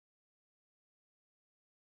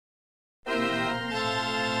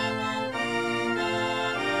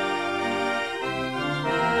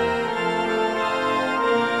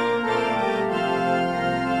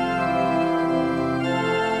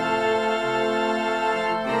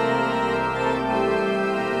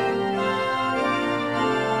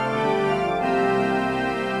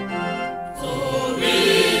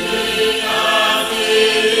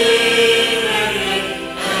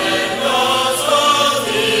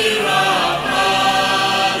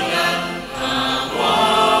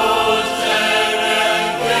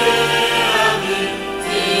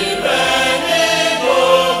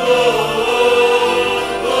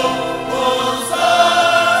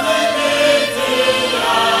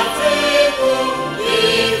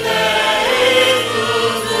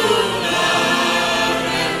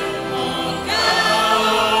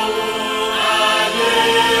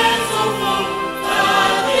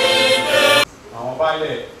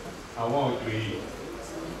àwọn òjòyè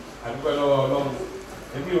àdúgbò lọ́wọ́ Ọlọ́run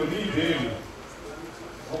èmi ò ní ìbéèrè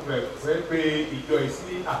mo fẹ́ pé ìjọ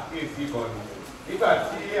ìsí àkíyèsí kan ni nígbà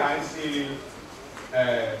tí à ń ṣe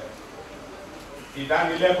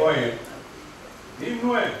ìdánilẹ́kọ̀ọ́ yẹn nínú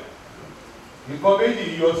ẹ̀ nǹkan méjì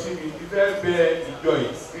yọ sí mi ti fẹ́ bẹ ìjọ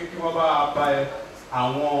yìí pé kí wọ́n bá bá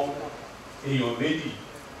àwọn èèyàn méjì.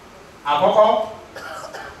 Àkọ́kọ́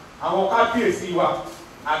àwọn kábíyèsí wa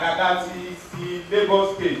àgàgà ti Lagos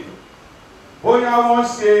State bóyá wọ́n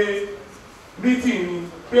ṣe meeting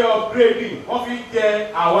pé upgrading wọ́n fi jẹ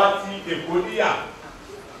àwa ti Èkó níyà.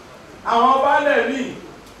 Àwọn baálẹ̀ ní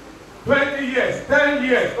 20 years 10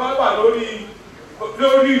 years lọ́gbà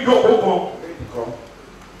lórí ìjókòó kan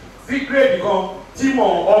sí grade kan tí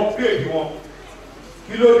wọ́n upgrade wọn.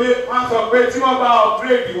 Kí ló dé wọ́n sọ pé tí wọ́n bá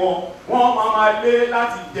upgrade wọn wọ́n máa lé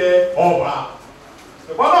láti jẹ ọba.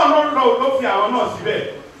 Ìbọ́lọ̀ náà ló fi àwọn náà síbẹ̀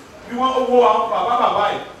bí wọ́n wo àwọn bàbá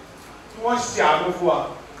yìí tí wọ́n ṣe àánú fún wa.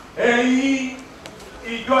 Ẹ̀yin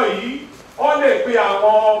ìjọ yìí ó lè pe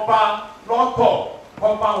àwọn ọba lọ́tọ̀ kó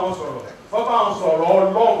bá wọn sọ̀rọ̀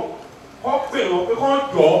Ọlọ́run kó pè wọ́n pé kán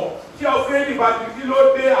jọ tí upgrade bá ti kí ló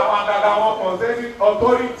dé àwọn àgàgà wọn concerning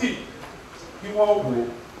authority kí wọ́n wò.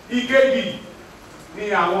 Ìkejì ní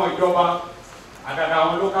àwọn ìjọba àgàgà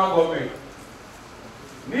àwọn local government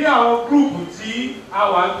ní àwọn gúrùpù tí a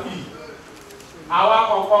wà ń bì àwa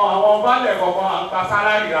kọ̀ọ̀kan àwọn baálẹ̀ kọ̀ọ̀kan à ń gba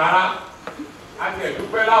sálárì rárá àti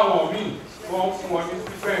ẹ̀dúpẹ́ láwọn míì wọ́n fún wọn ní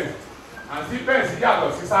stipend and stipend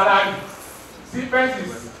yàtọ̀ sí sálárì. Stipend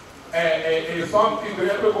is something tó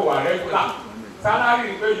yẹ pé kò wà regular.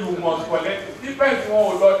 Salary pé you must collect. Stipend wọn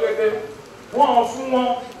ò lọ dédé wọ́n fún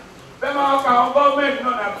wọn. Bẹ́ẹ̀ máa ka àwọn gọ́ọ̀mẹ̀ntì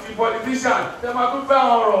náà àti politician bẹ́ẹ̀ máa tún bẹ́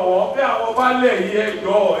àwọn ọ̀rọ̀ wọ́n bí àwọn baálẹ̀ yìí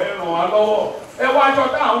ẹ̀jọ́ ẹ ràn wá lọ́wọ́ ẹ wá aṣọ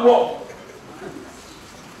tá à ń wọ̀.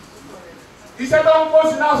 Iṣẹ́ tó ń kó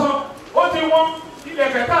sí lásán ó ti wọ́n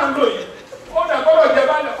ilẹ̀kẹ̀ tá à ń lò yìí ó dẹ̀ gbọ́dọ̀ jẹ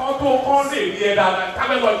baálẹ̀ kan tó kán lè rí ẹ dáadáa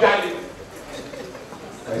kábẹ́ lọ jalè.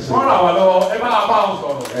 Wọ́n ràn wá lọ́wọ́ ẹ bá bá wọn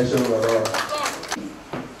sọ̀rọ̀. Ẹ ṣeun bàbá.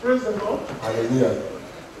 Praise the Lord. Hallelujah.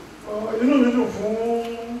 Inú mi dùn fún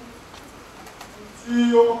tí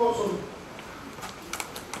ó kọ́kọ́ sọ̀rọ̀.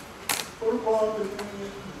 Orúkọ tèmi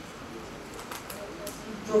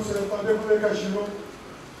Joseph Adékúnlé Kashiro,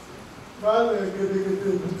 baálẹ̀ Gèdègèdè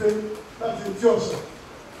Èbúté láti Etí Ọ̀sà.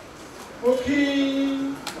 Mo kí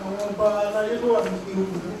àwọn ọba aláyé tó wà ní ìlú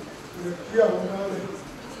rẹ̀ kí àwọn baálẹ̀.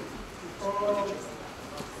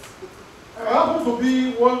 I happen to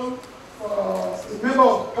be one a member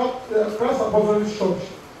of Christ Apostolic Church.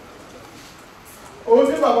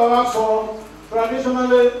 Only Baba wa sọ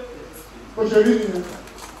traditionally òṣèlú nìyẹn.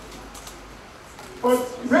 But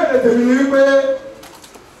ìbéèrè tèmi ni wípé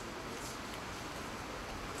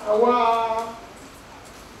àwa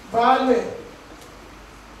baálẹ̀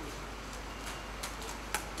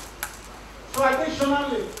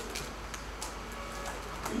traditionally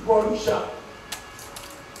ìbọ̀rìṣà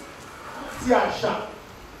àti àṣà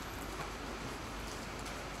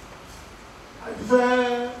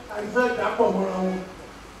àìfẹ́ dàpọ̀ mọ́ra wọn.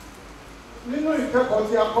 Nínú ìkẹ́kọ̀ọ́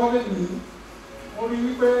tí a kọ́ lẹ́nu mo rí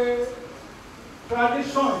wípé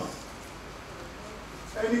traditions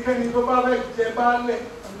ẹnikẹ́ni tó bá fẹ́ jẹ baálẹ̀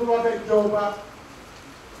àti tó bá fẹ́ jẹ ọba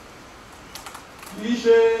kìí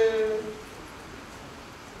ṣe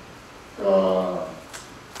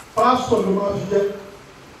pásítọ̀ ló máa fi jẹ,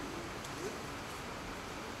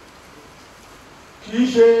 kìí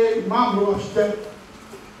ṣe ìmáàmù ló máa fi jẹ.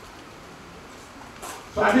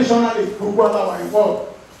 Traditionally gbogbo aláwà ìwọ̀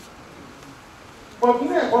but ní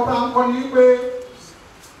ẹ̀kọ́ tá ń kọ́ ní pé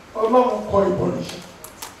Ọlọ́run kọ ìbọ̀rìṣà.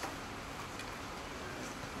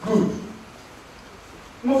 Good.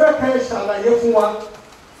 Mo fẹ́ kẹ́ ṣàlàyé fún wa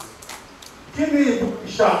kí ni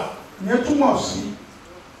ìbọ̀rìṣà yẹn túmọ̀ sí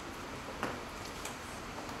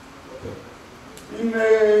in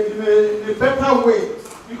a better way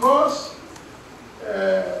because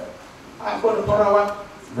a gbọ́dọ̀ tọ́ra wa.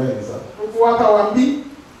 Gbogbo wa ta wa bí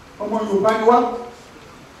ọmọ Yorùbá ni wá.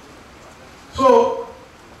 So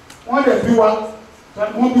wọ́n lè bí wa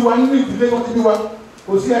wọ́n bí wa nínú ìdílé wọ́n ti bí wa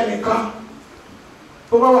kò sí ẹnìkan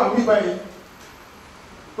tó bá wà ní báyìí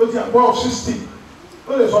tó ti àbọ̀ 60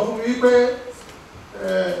 ó lè sọ fún mi wípé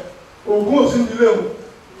Ògún ò sí nílé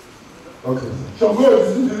o Ṣàngó ò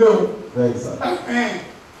sí nílé o.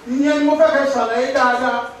 Ìyẹn ni mo fẹ́ kẹ́ ṣàlàyé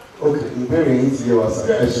dáadáa. Ok, ìbéèrè yìí ti yé wa sá.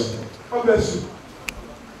 Yes. God bless you.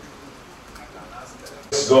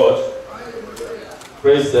 Praise God.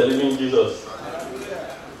 Praise the living Jesus.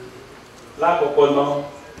 Lákọ̀ọ́kọ́ náà,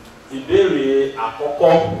 ìbéèrè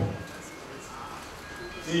àkọ́kọ́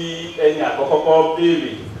tí ẹni àkọ́kọ́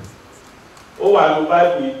béèrè ó wà ní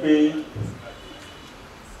Báíbù pé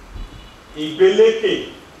ìgbélékè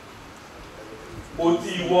kò tí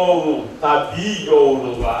ìwọ̀ oòrùn tàbí ìyọ̀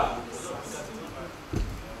oòrùn wá.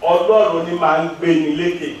 Ọlọ́run ni máa ń gbé ni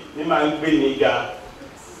lékè, ni máa ń gbé ni ga.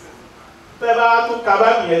 Tẹ́ bá tún ka bá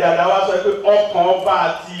nìyẹn dáadáa wá sọ pé ọkàn ọba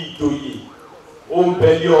àti ìjòyè ó ń bẹ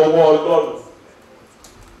lé ọwọ́ Ọlọ́run.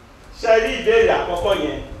 Ṣé rí ìbéèrè àkọ́kọ́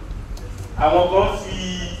yẹn? Àwọn kan fi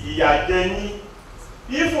ìyà jẹ ní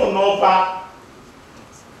ìfúnnọba.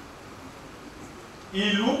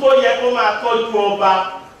 Ìlú tó yẹ kó máa tọ́jú ọba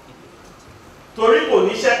torí kò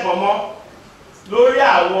níṣẹ́ kan mọ́ lórí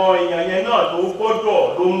àwọn èèyàn yẹn náà ló gbọ́dọ̀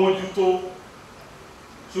ló mójútó.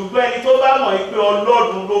 Ṣùgbọ́n ẹni tó bá mọ̀ pé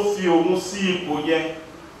Ọlọ́run ló fi òun sí ipò yẹn,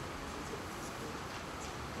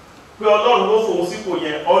 pé Ọlọ́run ló fòun sí ipò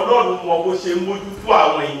yẹn, Ọlọ́run mọ bó ṣe mójútó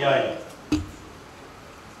àwọn èèyàn ẹ̀.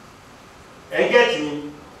 Ẹgẹ́tì mi,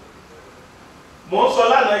 mo ń sọ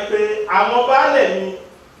lánàá pé àwọn baálẹ̀ mi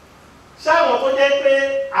ṣáwọn tó jẹ́ pé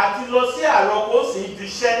àti lọ sí àrọ́kọ sì ń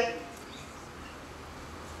diṣẹ́.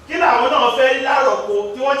 Kí làwọn náà fẹ́ lárọ̀kọ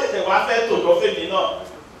tí wọ́n ṣẹ̀ṣẹ̀ wá fẹ́ tòjọ́ fèmí náà.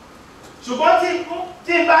 Ṣùgbọ́n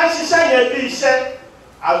tí bá ń ṣiṣẹ́ yẹn bí iṣẹ́,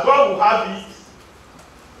 as God will have it,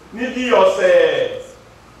 ní bí ọ̀sẹ̀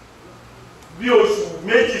bí oṣù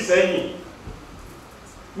méjì sẹ́yìn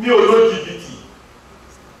ní olójìbìtì.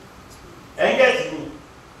 Ẹ̀ńgẹ̀tì mi,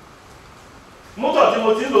 mọ́tò tí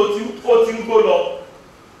mo ti ń lò ó ti ń gbó lọ.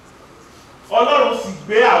 Ọlọ́run sì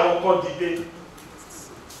gbé àwọn kan dìde.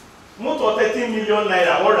 Mọ́tò 13 million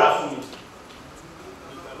naira wọ́n rà fún mi.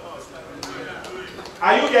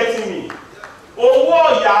 Are you getting me? Owó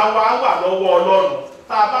ọ̀yà wa wà lọ́wọ́ Ọlọ́run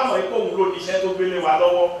tá a bá mọ̀ pé òun ló ní iṣẹ́ tó gbélé wa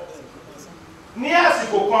lọ́wọ́. Ní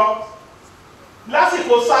àsìkò kan,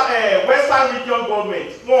 lásìkò Western Region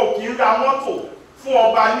Government, wọn ò kì í ra mọ́tò fún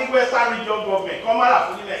ọba ní Western Region Government kọ́ má rà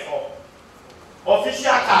fún onímẹ̀kọ́.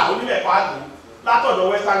 Official car onímẹ̀kọ́ àdùn látọ̀dọ̀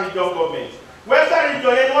Western Region Government. Western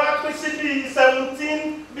Region yẹn ni wọ́n pín sí bíi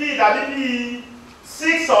 17 bíi ìdàbí bíi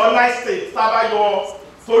 6 or 9 states tá a bá yọ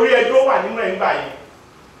torí ẹjọ́ wà nínú ẹ̀ ń gbà yẹn.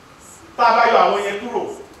 Tá a bá yọ àwọn yẹn kúrò.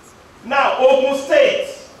 Now Ogun State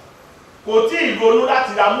kò tí ì ronú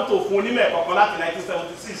láti ra mọ́tò fún onímọ̀ kankan láti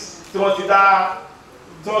 1976 tí wọ́n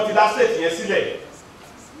ti dá state yẹn sílẹ̀.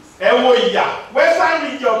 Ẹ wo ìyà Western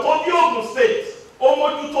Region tó bí Ogun State ó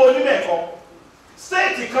mójútó onímọ̀ kan.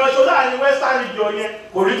 State kan ṣo láàrin Western Region yẹn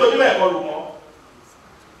kò rí tó onímọ̀ kan lò mọ́.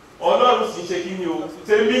 Ọlọ́run sì ṣe kí ni o?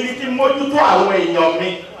 Tèmi ni kí n mójútó àwọn èèyàn mi,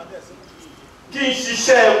 kí n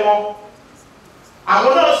ṣiṣẹ́ wọn.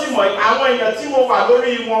 Àwọn náà sì mọ̀ àwọn èèyàn tí mo wà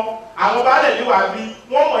lórí wọn, àwọn baálẹ̀ ní wà bí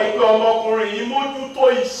wọ́n mọ̀ pé ọmọkùnrin yìí mójútó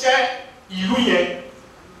iṣẹ́ ìlú yẹn.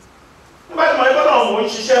 Nígbà tí mo ní gbọ́dọ̀ mò ń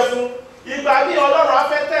ṣiṣẹ́ fún, ìgbà bí Ọlọ́run á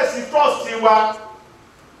fẹ́ tẹ̀sí trust wa.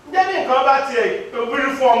 Ǹjẹ́ bí nǹkan bá tiẹ̀ gbérí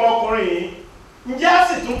fún ọmọkùnrin yìí, ǹjẹ́ á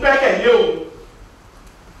sì tún gbẹ́kẹ̀lé òun?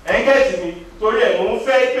 Ẹ̀ńgẹ́tì mi torí ẹ̀ mò ń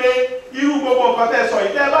fẹ́ pé irú gbogbo nǹkan tẹ́ sọ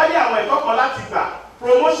yìí tẹ́ bá ní àwọn ẹ̀kọ́ kan láti gbà,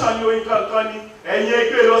 promotion ni oyin kankan ni ẹ̀yin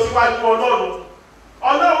ẹgbẹ́ lọ síwájú Ọlọ́run.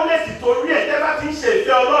 Ọlọ́run lè ti torí ẹ̀ tẹ́ bá ti ń ṣe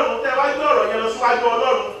ìfẹ́ Ọlọ́run tẹ́ bá gbé ọ̀rọ̀ yẹn lọ síwájú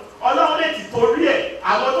Ọlọ́run. Ọlọ́run lè ti torí ẹ̀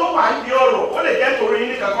àwọn tó wà ní ọ̀rọ̀ ó lè jẹ́ torí yín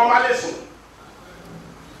nìkan kan má lè sùn.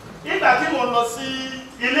 Nígbà tí mo lọ sí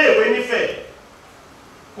ilé ìwé nífẹ̀ẹ́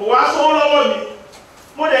kò wá sówó lọ́wọ́ mi,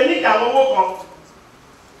 mo dẹ̀ ní ìdààmú owó kan.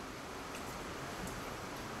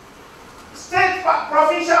 State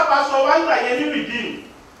provincial pastor wa ń gbà yẹn ní Redeem,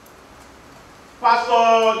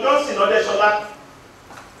 Pastor Johnson Ọdẹ́ṣọlá.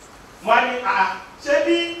 Mo ní ṣé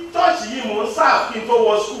bí chọ́ọ̀chì yìí mò ń sáà kí n tó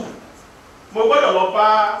wọ skul, mo gbọ́dọ̀ lọ bá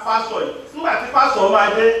pásítọ̀ yìí. Nígbà tí pásítọ̀ máa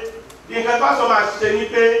dé, nǹkan pásítọ̀ máa ṣe ní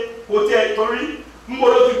pé kò tiẹ̀ torí ń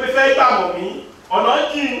bolo ti pé fẹ́ gbà mọ̀ mí, ọ̀nà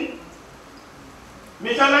jìn.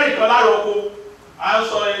 Missionary kan lára oko, à ń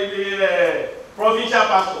sọ provincial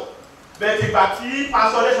pastor. Bẹ̀ẹ̀tì ìgbà tí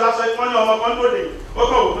pásítọ̀ Ọdẹ́ṣọlá sọ ìfọ́n ní ọmọ kan lóde, ó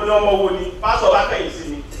kàn wò tó ní ọmọ wo ni, pásítọ̀ bá kẹ̀yìn sí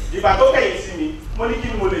mi. Ìgbà tó kẹ̀yìn sí mi, mo ní kí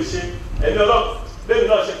ni mo lè ṣe? Ẹ̀mí Ọlọ́run bẹ́ẹ̀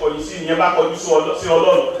náà ṣe kọ̀yìn sí ìyẹn bá kọjú sí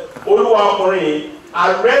Ọlọ́run. Olúwa ọkùnrin yìí,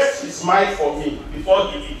 arrest his mind for me before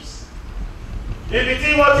he leaves. Ibi tí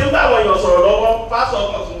wọ́n ti ń bá àwọn èèyàn sọ̀rọ̀ lọ́wọ́,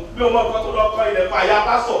 pásọ̀ kan tún bí ọmọ kan tó lọ kọ́ ilẹ̀ pa àyà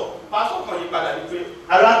pásọ̀ kan yí padà ní pé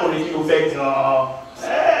arákùnrin kí ló fẹ́ gan-an.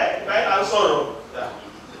 Báyìí là ń sọ̀rọ̀.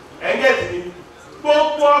 Ẹ̀ńgẹ̀tì ni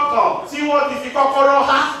gbogbo ọkàn tí wọ́n ti fi kọ́kọ́rọ́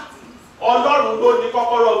há, Ọlọ́run ló ní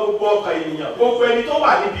kọ́kọ́rọ́ gbogbo ọkàn ènìyàn, gbogbo ẹni tó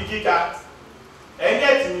wà níbi gíga.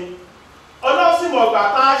 Ẹ̀ńgẹ̀tì ni Ọlọ́run sì mọ̀ gbà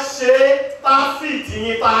tá a ṣe é, tá a fìtì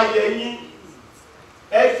yín, tá a yẹ yín.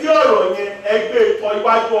 Ẹ gbé ọ̀rọ̀ yẹn, ẹ gbé ìtọ́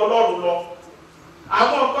iwájú Ọlọ́run lọ.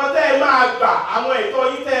 Àwọn nǹkan tẹ́ ẹ máa gbà, àwọn ìtọ́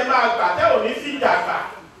yín tẹ́ ẹ máa gbà, tẹ́ ò ní fìjà gbà.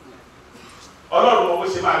 Ọlọ́run mọ̀ bó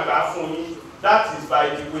ṣe máa gbà fún yín. That is by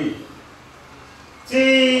the way. Tí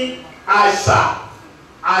àṣà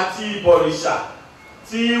àti ìbọ̀rìṣà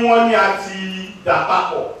tí wọ́n ní àti dà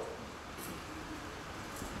papọ̀.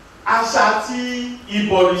 àṣà ti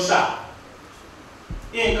ìbọ̀rìṣà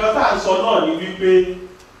nǹkan tá à ń sọ náà ni wípé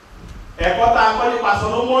ẹ̀kọ́ tá a kọ́ nípa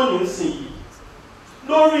Sólómọ́nì ń sìn yìí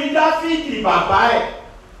lórí Dáfídì bàbá ẹ̀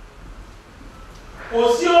kò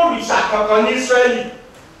sí òrìṣà kankan ní Ísírẹ́lì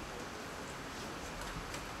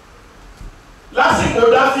lásìkò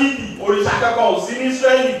Dáfídì òrìṣà kankan ò sí ní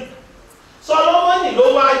Ísírẹ́lì. Sólómọ́nì ló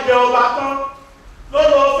wá jẹ ọba tán ló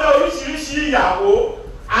lọ fẹ́ oríṣiríṣi ìyàwó.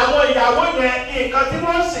 Àwọn ìyàwó yẹn nǹkan tí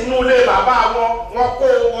wọ́n sì nú ilé bàbá wọn kó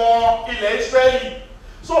wọ ilẹ̀ Ísírẹ́lì.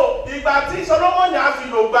 So ìgbà tí Sólómọ́nì á fi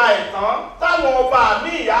lò gba ẹ̀tàn táwọn ọba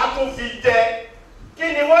míì á tún fi jẹ kí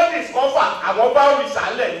ni wọ́n discover àwọn bá òrìṣà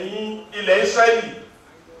lẹ̀ ní ilẹ̀ Ísírẹ́lì.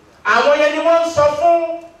 Àwọn yẹn ni wọ́n ń sọ fún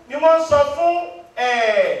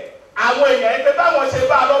àwọn èèyàn ẹgbẹ́ báwọn ṣe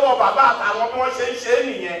bá lọ́wọ́ bàbá àtàwọn bí wọ́n ṣe ń ṣe é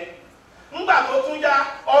nìyẹn. Nígbà tó tún yá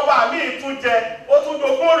ọba míì tún jẹ ó tún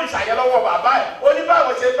jogún òrìṣà yẹn lọ́wọ́ bàbá ẹ̀ ó ní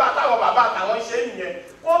báwọn ṣe bá táwọn bàbá àtàwọn ṣe é nìyẹn.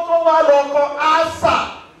 Kó tó wá lọ kọ́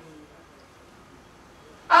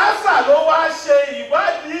Ásà ló wá ṣe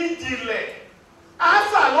ìwádìí ìjìnlẹ̀.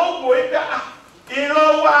 Ásà ló wò ó pé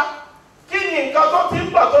ìran wa kí ni nǹkan tó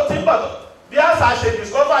ti ń bọ̀ bí Ásà ṣe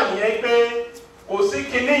discover nìyẹn pé kò sí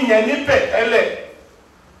kinní yẹn níbẹ̀ tẹ́lẹ̀.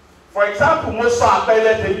 For example, mo sọ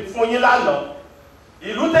àpẹẹrẹ tèmi fún yín lánàá.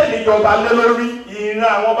 Ìlú tèmi jọba lé lórí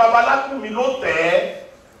ìran àwọn babalákùnmí ló tẹ̀ ẹ́.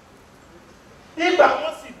 Ìgbà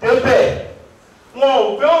wọn sì débẹ̀ wọn ò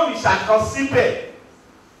gbé òrìṣà kan síbẹ̀.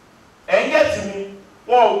 Ẹ̀ńgẹ̀tì mi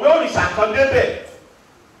wọn ò gbé òrìṣà kan débẹ̀.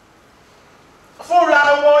 Fúnra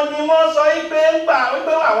wọn ni wọ́n sọ wípé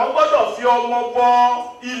àwọn gbọ́dọ̀ fi ọmọ bọ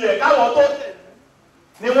ilẹ̀ káwọn tó tẹ̀.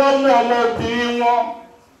 Ni wọ́n mú ọmọbìnrin wọn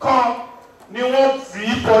kan ni wọ́n fi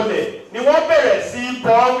bọlẹ̀ ni wọ́n bẹ̀rẹ̀ sí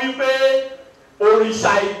bọ́ wípé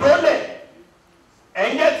òrìṣà ìdólẹ̀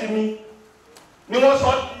ẹ̀ńgẹ̀tì mi ni wọ́n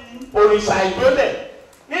sọ di òrìṣà ìdólẹ̀.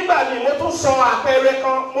 Nígbà míì mo tún sọ àpẹẹrẹ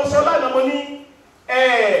kan mo sọ lánàá mo ní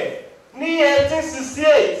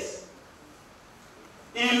 1868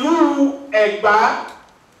 ìlú Ẹ̀gbá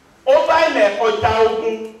ó bá Ìmẹ̀kọ ja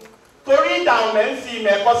ogun torí Ìdàùnmẹ̀ ń fi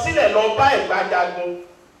Ìmẹ̀kọ sílẹ̀ lọ bá Ẹ̀gbá jagun.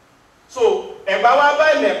 So Ẹ̀gbá wá bá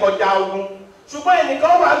Ìmẹ̀kọ ja ogun ṣùgbọ́n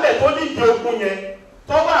ẹnìkan wà bẹ̀ tó díje ogun yẹn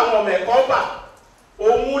tó bá àwọn Ìmẹ̀kọ bà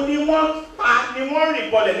òun ni wọ́n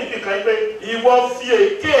rìn bọlẹ̀ níbìkan pé ìwọ fi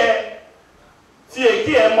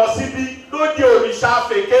èké ẹ mọ síbí lóde òrìṣà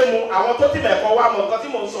fèké mu. Àwọn tó ti Ìmẹ̀kọ wá mọ nǹkan tí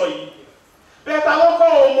mò ń sọ yìí. Bẹ́ẹ̀ táwọn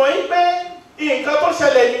kan ò mọ̀ yín pé nǹkan tó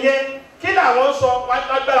ṣẹlẹ̀ nìyẹn. Kí làwọn sọ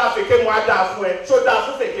lágbára fèké mu á dáa fún ẹ ṣó dáa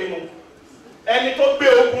fún fèké mu. Ẹni tó gbé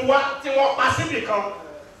ogun wá tí wọ́n pa síbìkan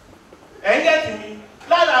ẹ̀ńgẹ̀tì mi.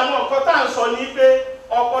 Lára àwọn nǹkan tá à ń sọ ní pé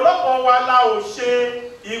ọ̀pọ̀lọpọ̀ wa la ò ṣe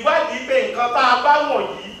ìwádìí pé nǹkan tá a bá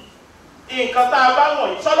wọ̀nyí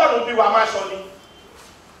sọ́lọ́run bí wa máa sọ ni.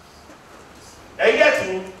 Ẹ̀ńgẹ̀tì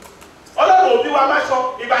mi Ọlọ́run ò bí wa máa sọ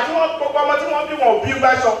ìgbà tí wọ́n gbogbo ọmọ tí wọ́n bí wọn ò bí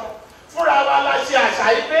gbá sọ. Fúnra wa la ṣe àṣà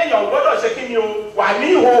yìí pé èèyàn gbọ́dọ̀ ṣe kí ni o wà ní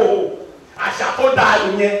ìhòòhò àṣà tó dáa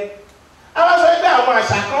nìyẹn. Àwọn sọ pé àwọn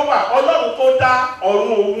àṣà kan wà Ọlọ́run tó dá ọ̀run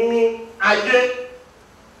òun ayé.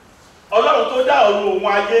 Ọlọ́run tó dá ọ̀run òun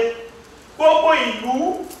ayé. Gbogbo ìlú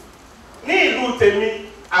ní ìlú tèmi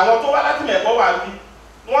àwọn tó wá láti Ìmẹ̀kọ wà bí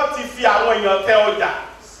wọ́n ti fi àwọn èèyàn tẹ ọjà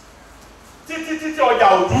títí ọjà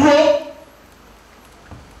ò dúró.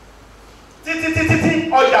 Títí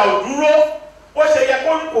ọjà ò dúró ó ṣe yẹ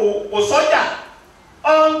kò sọ́jà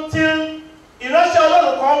until ìránṣẹ́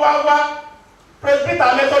Ọlọ́run kan wá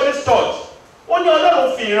Presbyterian Methodist Church. Ó ní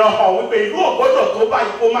Ọlọ́run fi ìran hàn wípé ìlú ò gbọ́dọ̀ tó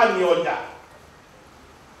báyìí kó má ní ọjà.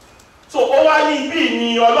 So ó wá ní ibi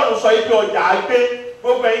ni Ọlọ́run sọ ibi ọjà á gbé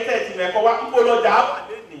gbogbo ẹ̀yin tẹ́ ti Ìmẹ̀kọ wá ń bó lọ́jà á wà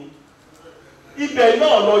lẹ́nìí. Ibẹ̀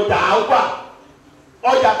náà lọ́jà á wà.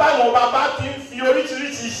 Ọjà táwọn bàbá ti ń fi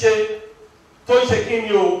oríṣiríṣi ṣe tó ń ṣe kí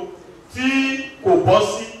ni o tí kò bọ́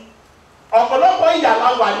sí. Ọ̀pọ̀lọpọ̀ ìyà la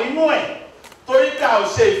wà nínú ẹ̀ torí pé a ò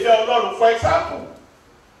ṣe ìfẹ́ Ọlọ́run. For example,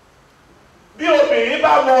 bí obìnrin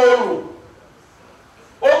bá wọ orò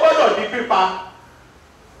ó gbọ́dọ̀ di pípa.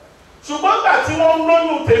 Ṣùgbọ́n gbà tí wọ́n ń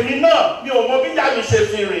lóyún tèmi náà mi ò mọ bí ìyá mi ṣe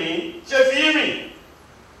fi rìn.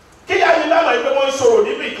 Kí ìyá mi lánàá pé wọ́n ń ṣòro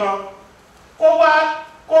níbì kan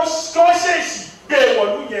kó ṣèṣì gbé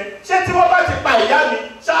wọ̀lú yẹn. Ṣé tí wọ́n bá ti pa ìyá mi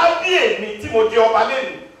ṣáá bí èmi tí mo di ọba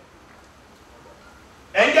lẹ́nu?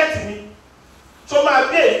 Ẹ̀ńgẹ̀tì mi tó máa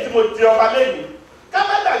bí èyí tí mo di ọba lẹ́nu. Ká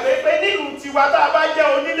má gbàgbé pé nílùú tiwa tá a bá jẹ́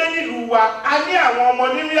onílé nílùú wa a ní àwọn ọmọ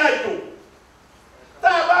nínú àjò. Tá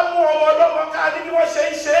a bá mú ọmọ ọlọ́mọ ká ní bí wọ́n ṣe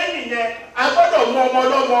ń ṣe é nìyẹn a gbọ́dọ̀ mú ọmọ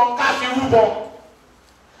ọlọ́mọ ká fi rúbọ.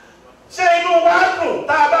 Ṣé inú wa dùn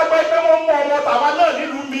tá a bá gbọ́ pé wọ́n mú ọmọ tàwa náà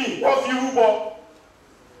nílùú míì wọ́n fi rúbọ?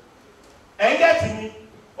 Ẹ̀ńgẹ̀tì mi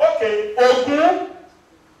Ògún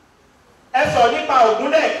ẹ sọ nípa Ògún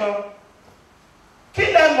lẹ́ẹ̀kan. kí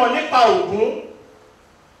lẹ mọ̀ nípa Ògún?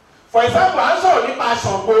 For example, à ń sọ̀rọ̀ nípa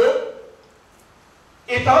Ṣàngó.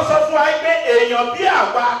 Ìtàn sọ fún wa pé èèyàn bí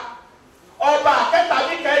àwa ọba àkẹta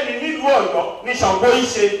níkẹyìn nílùú Ọ̀yọ́ ní Ṣàngó ń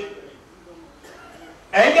ṣe.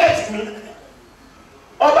 Get me?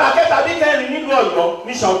 Ọba àkẹta níkẹyìn nílùú Ọ̀yọ́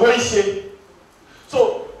ní Ṣàngó ń ṣe. So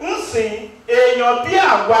ń sìn èèyàn bí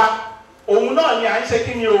àwa òun náà ni à ń ṣe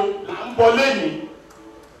kí ni o là ń bọ lẹ́nìí.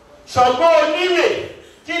 Ṣàngó onírè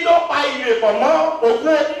kí ló pa ìrè pọ̀ mọ́ Ògún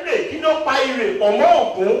onírè kí ló pa ìrè pọ̀ mọ́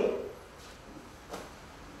Ògún?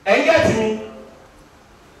 Get me?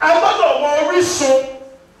 A gbọ́dọ̀ mọ orísun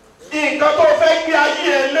nǹkan tó fẹ́ gbé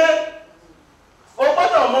ayé ẹ lé. O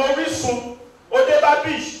gbọ́dọ̀ mọ orísun. Ó dé bá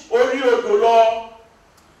beach orí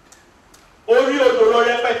odò lọ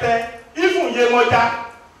rẹpẹtẹ. Ifun Yemọja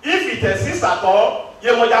Ifitẹ̀sí Ìsàtọ̀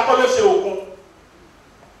Yemọja kọ́ ló ṣe Ògún.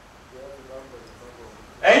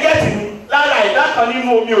 Get me? Lára ìdá kan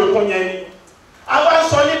nínú omi òkun yẹn ni. A wá ń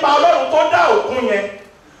sọ nípa Ọlọ́run tó dá òkun yẹn,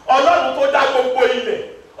 Ọlọ́run tó dá gbogbo ilẹ̀,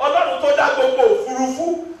 Ọlọ́run tó dá gbogbo òfurufú.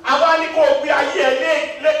 A wá ní kó gbé ayé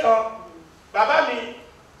ẹ lẹ́kan. Bàbá mi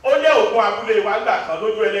ó lé Ògún abúlé wa gbà kan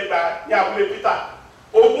lójú Ẹlẹ́gba ní abúlé Peter.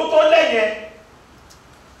 Ògún tó lẹ́yìn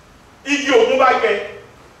igi Ògún bá gbẹ.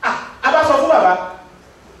 A bá sọ fún bàbá,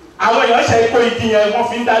 àwọn èèyàn ṣe kó igi yẹn wọ́n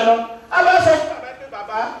fi ń dáná. A bá sọ fún bàbá pé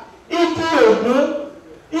bàbá igi Ògún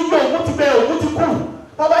ti bẹ Ògún ti kú.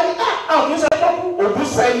 Bàbá ní àwọn kì í ṣe tó kú Ògún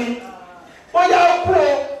sẹ́ni. Bóyá ó kú o,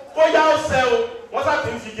 bóyá ó sẹ́ o, wọ́n sá ti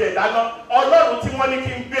ń fi jẹ ìdáná. Ọlọ́run tí wọ́n ní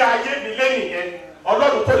kí n gbé ayé mi lé nìyẹn.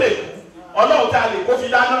 Ọlọ́run tó lè kú, Ọlọ́run tí a lè kó fi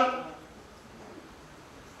dáná.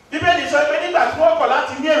 Bíbélì sọ pé nígbà tí wọ́n kọ̀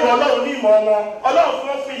láti ní èrò Ọlọ́run ní ìmọ̀ wọn, Ọlọ́run fún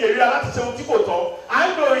wọn fún iye ríra láti ṣe ohun tí kò tọ́. À ń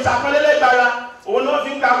lo òrìṣà kan lẹ́lẹ́gbára, òun náà fi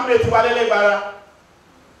ń ka abúlé tiwa lẹ́lẹ́gbára.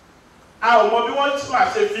 A ò mọ bí wọ́n máa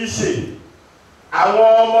ṣe fi ṣe. Àwọn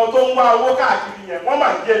ọmọ tó ń wá owó káàkiri yẹn, wọ́n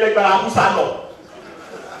máa ń gbé ẹlẹ́gbára Hausa lọ.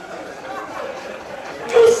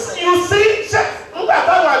 You see, nígbà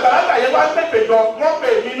táwọn àgbàlagbà yẹn wá pèpè jọ, wọ́n pè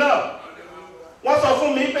mí náà. Wọ́n sọ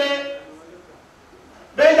fún mi pé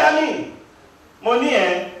Benjamin, mo ní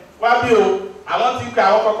wá bí o, àwọn ti pe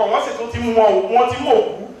àwọn kọ̀ọ̀kan, wọ́n sì tún ti mú wọn ti mú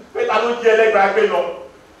òkú pé ta ló jí ẹlẹ́gbàá gbé lọ.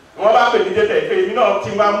 Wọ́n bá pè mí débẹ̀ pé èmi náà ti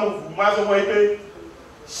wá mú òkú, wọ́n á sọ fún mi pé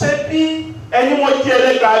ṣé bí ẹni wọ́n jí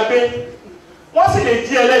ẹlẹ́gbàá gbé, wọ́n sì lè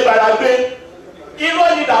jí ẹlẹ́gbàá gbé.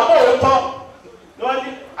 Irọ́ ni dàbọ̀ òótọ́. Wọ́n ní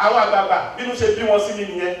àwọn àgbààgbà bínú ṣe bí wọn sí mi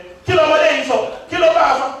nìyẹn. Kí lọmọdé yìí sọ? Kí ló bá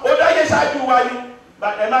a sọ? Ó dáyé ṣáájú wa ni.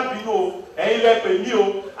 Ẹ má bínú o, ẹ̀yin lẹ pè mí o.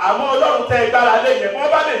 Àmọ́ Ọlọ́run tẹ ìgbára lé yẹn.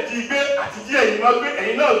 Wọ́n bá lè jí gbé àti jí ẹ̀yin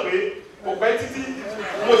náà gbé kò pẹ́ títí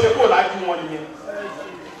mo ṣe kó lájú wọn nìyẹn.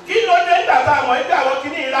 Kí ló dé nígbà tá a mọ̀ nígbà àwọn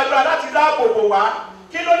kìíní ìlágbára láti dáàbò bò wá?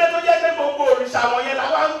 Kí ló dé tó jẹ́ pé gbogbo òrìṣà wọn yẹn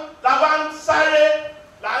làwa ń sáré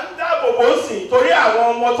là ń dáàbò bò ń sìn torí àwọn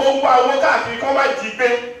ọmọ tó ń wá owó káàkiri kán má jí gbé?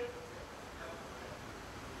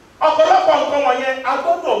 Ọ̀pọ̀lọpọ̀ nǹkan wọ̀nyẹn a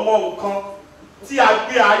gbọ́dọ̀ mọ nǹkan tí a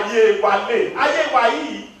gbé ayé wa lé. Ayé wa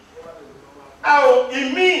yìí a ò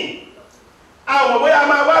mọ̀ bóyá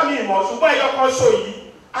máa wá mi ìmọ̀ ṣùgbọ́n ẹyọ kan ṣo yìí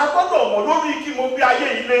a gbọ́dọ̀ mọ̀ lórí kí mo gbé ayé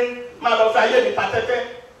yìí lé máa lọ fi ayé mi ta tẹ́tẹ́.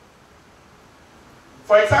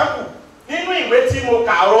 For example, nínú ìwé tí mo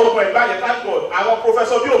kà ọ̀rọ̀ ogun ẹ̀gbá yẹn thank God àwọn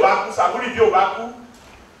professor bí ò bá kú Sàbúrì bí ò bá kú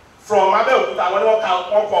from Abẹ́òkúta àwọn ni wọ́n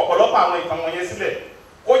kọ ọ̀pọ̀lọpọ̀ àwọn ìtàn wọ̀nyẹn sílẹ̀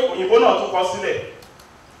òyìnbó náà tún kọ sílẹ̀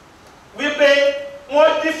wípé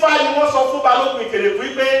wọ́n dífá ni wọ́n sọ fún Balógun Ìkèrèkú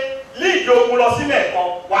wípé líìgì ogun lọ sí mẹ́ẹ̀kan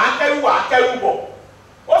wàá kẹ́rù bọ̀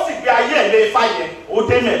ó sì gbé ayé ẹ̀ lé Ifá yẹn ó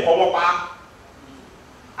dé mẹ́ẹ̀kan wọ́n pa á.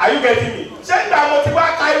 Are you getting me? Ṣé ìgbà mo ti wá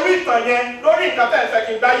ka irú ìtàn yẹn lórí nǹkan tẹ̀ ń fẹ́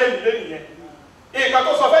kí n gbáyé mi lé nìyẹn? Nǹkan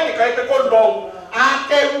tó sọ fẹ́ nìkan pé kó lọ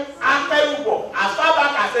akẹ́rù bọ̀ as far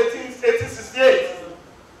back as 1868.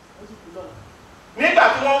 Nígbà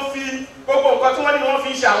tí wọ́n fi gbogbo nǹkan tí wọ́n ní wọ́n fi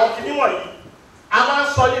ń ṣe àwọn kìíní wọ̀nyí, a máa ń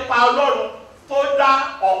sọ nípa Ọlọ́run tó dá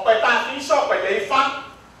ọ̀pẹ tá a fi ń ṣọ̀pẹ̀lẹ̀ Ifá.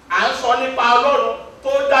 À ń sọ nípa Ọlọ́run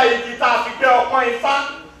tó dá igi tá a fi gbẹ́ ọpọ́n Ifá.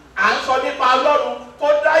 À ń sọ nípa Ọlọ́run tó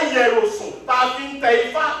dá ìyẹ̀rọ̀sùn tá a fi ń tẹ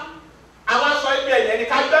Ifá. Àwa sọ pé ẹ̀yẹn ni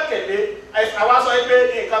ká gbẹ́kẹ̀lé. Àwa sọ pé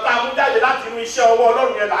nǹkan tá a mú jáde láti inú iṣẹ́ ọwọ́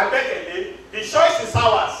Ọlọ́run yẹn là á gbẹ́kẹ̀lé. The choice is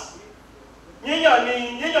ours. Yíyàn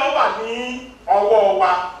wà ní ọwọ́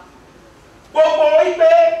wa. Gbogbo wípé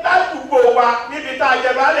ládùúgbò wa níbi tá a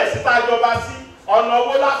jẹ baálẹ̀ sí tá a jọba sí ọ̀nà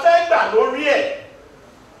wo la fẹ́ gbà lórí ẹ̀.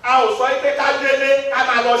 A ò sọ pé ká délé ká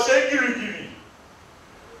máa lọ ṣe gìrìgìrì.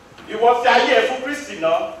 Ìwọ fi ayé ẹ fún Kristi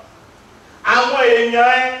náà. Àwọn èèyàn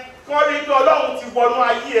ẹ kí wọ́n rí pé Ọlọ́run ti wọnú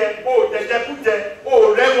ayé ẹ o ò jẹjẹkújẹ o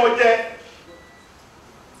ò rẹ́ wọn jẹ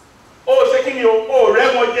o ò ṣe kí ni o ò rẹ́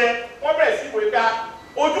wọn jẹ. Wọ́n bẹ̀rẹ̀ sí ìwé ká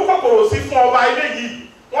ojú kòkòrò sí fún ọba ilé yìí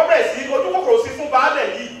wọ́n bẹ̀rẹ̀ sí ojú kòkòrò sí fún baálẹ̀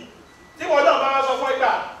yìí tí wọ́n náà bá wá sọ fún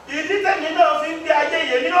ẹgbà ìdí tẹ̀mí náà fi ń ń gbé ayé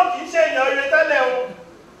yèmí náà kì í ṣe èèyàn ire tẹ́lẹ̀ o.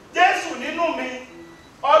 Jésù nínú mi,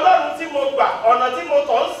 Ọlọ́run tí mo gbà, ọ̀nà tí mo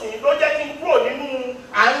tọ̀ ń sìn ló jẹ́ kí n kúrò nínú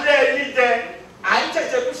à ń rẹ́ ẹni jẹ, à ń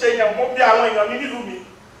ṣẹ̀ṣẹ̀kúṣe yẹn mo bí àwọn èèyàn mi nílùú mi.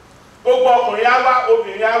 Gbogbo ọkùnrin á wá,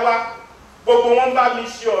 obìnrin á wá, gbogbo wọn bá mi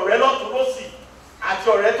ṣe ọ̀rẹ́ lọ́tùn lósì àti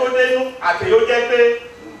ọ̀rẹ́ tó dénú àtẹ̀yó jẹ́ pé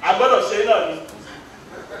a gbọ́dọ̀ ṣe náà ni.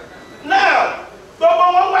 Now, gbogbo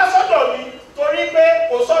wọn wá sọ́dọ̀ mi torí pé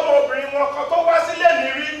kò sọ́mọ obìnrin wọn kan tó wá sílé mi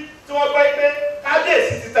rí tí wọ́n gbọ́ pé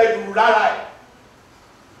kábíyèsí ti tẹ dùrù lára ẹ̀.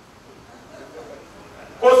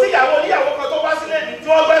 Kò sí ìyàwó oníyàwó kan tó wá sílé mi tí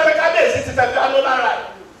wọ́n gbọ́ pé kábíyèsí ti tẹ piano lára ẹ̀.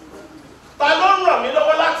 Ta ló ń ràn mí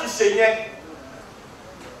lọ́wọ́ láti ṣe yẹn?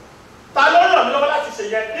 Ta ló ń ràn mí lọ́wọ́ láti ṣe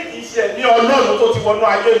yẹn bí kì í ṣe ẹ̀mí Ọlọ́run tó ti wọnú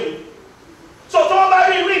ayé mi? So tí wọ́n bá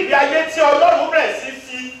rí irú ìgbé ayé tí Ọlọ́run bẹ̀rẹ̀ sí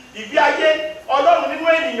fi ìgbé ayé Ọlọ́run nínú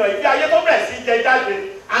ènìyàn, ìgbé ayé tó bẹ̀rẹ̀ sí jẹ jáde,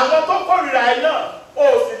 àwọn tó kórìíra ẹ̀ náà ó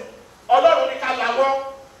sì Ọlọ́run ní ká lawọ́.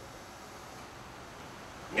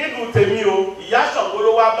 Nílùú tèmi o, ìyá Ṣàngó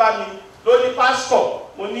ló wá bá mi ló ní pásítọ̀,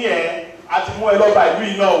 mo ní àti mú ẹ lọ́ba ìlú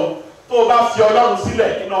iná o, tó o bá fi Ọlọ́run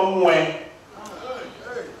sílẹ̀ iná mú ẹ.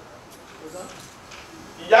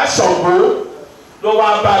 Ìyá Ṣàngó ló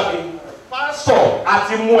wá bá mi, pásítọ̀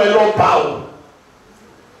àti mú ẹ lọ́ba o.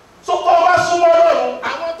 So tó o bá súnmọ́ Ọlọ́run,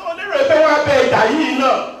 àwọn tó lérò pé wọ́n á bẹ ìjà yìí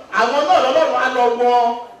náà, àwọn náà lọ́lọ́run á lọ wọ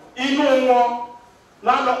inú wọn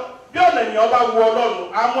lánàá. Bí ọ̀nà ènìyàn bá wu Ọlọ́run,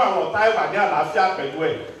 á mú àwọn ọ̀tá ìwà ní àlàáfíà pẹ̀lú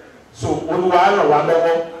ẹ̀. So Olúwa á ràn wá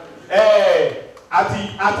lọ́wọ́.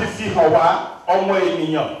 Àti fi hàn wá ọmọ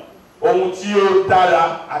ènìyàn ohun tí ó dára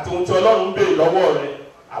àti ohun tí Ọlọ́run ń béèrè lọ́wọ́ rẹ̀.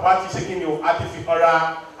 Àwa ti ṣe kí ni o? Àti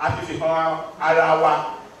fi hàn ara wa.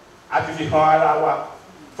 Àti fi hàn ara wa.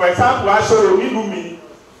 For example, aṣọ́rò nílùú mi,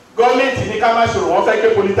 gọ́ọ̀mẹ̀ntì ní ká má ṣòro, wọ́n fẹ́ gbé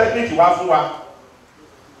polytechnic wá fún wa.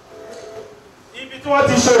 Ibi tí wọ́n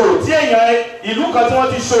ti ṣòro, tí èèyàn ìlú kan tí wọ́n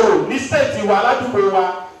ti ṣòro ní state wa ládùúgbò wa,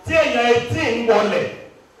 tí èèyàn etí ń wọlẹ̀,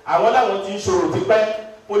 àwọn láwọn ti ń ṣòro tipẹ́,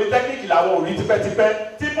 polytechnic làwọn ò rí tipẹ́tipẹ́.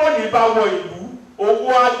 Tí bọ́ọ̀lì bá wọ ìlú, owó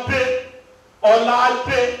á dé, ọlá á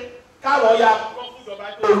dé, káwọn ya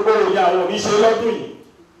gbogbo ìyá àwọn oníṣe lọ́dún yìí,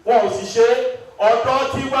 wọn ò sì ṣe ọ̀dọ́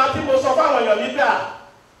tiwa tí mo sọ fáwọn èèyàn nígbà,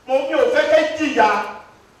 mo mi ò fẹ́ kẹ́ jìyà.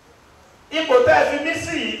 Ipò tẹ́ ẹ fi mí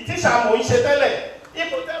sí yìí, tíṣà mò ń ṣe tẹ́lẹ̀,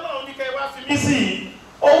 ipò tẹ́ Ọlọ́run ní kẹ́ wá fi mí sí yìí,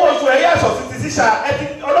 owó oṣù ẹ̀ yàtọ̀ sí ti tíṣà,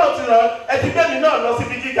 Ọlọ́run ti ràn ẹ ti gbé mi náà lọ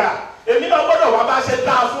síbi gíga, èmi náà gbọ́dọ̀ wá bá ṣe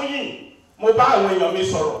dáa fún yìí. Mo bá àwọn èèyàn mi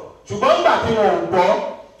sọ̀rọ̀, ṣùgbọ́n nígbà tí wọn ò gbọ́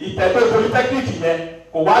ìtẹ̀gbẹ́ polytechnic yẹn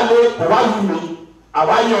kò wá lù mí,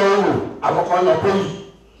 àwa yan oòrùn, àwọn kan yan poli.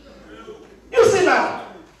 You see now,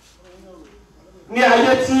 ní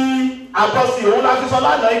ayé tí àbọ̀sí òun láti sọ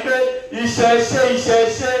lánàá pé ìṣẹ̀ṣe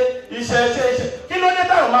kí ló dé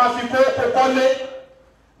táwọn máa fi kó kọ́lé?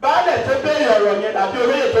 Baálẹ̀ tó béèrè ọ̀rọ̀ yẹn tàbí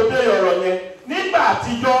olóyè tó béèrè ọ̀rọ̀ yẹn nígbà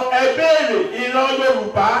àtijọ́ ẹ béèrè ìran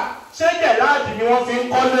Yorùbá ṣé gẹ̀láàdì ni wọ́n fi ń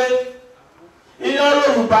kọ́lé? Ìran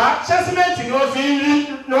Yorùbá ṣé símẹ́ǹtì ni wọ́n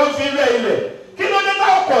fi ń rẹ́ ilẹ̀? Kí ló dé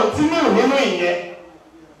táwọn kọ̀ntínú nínú ìyẹn?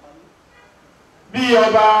 Bí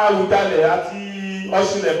ọba Olùdalẹ̀ àti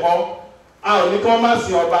Ọ̀ṣìnlẹ̀kọ́, a ò ní kí wọ́n má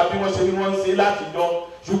sin ọba bí wọ́n ṣe ní wọ́n ń ṣe láti jọ,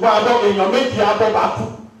 ṣùgbọ́n abọ́ èèyàn méjì abọ́ bá kú.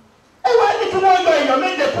 Ẹ wá ní kí wọ́n yọ èèyàn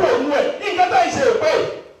méje kúrò nínú ẹ̀, nǹkan tó ń ṣe pé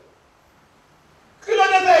kí ló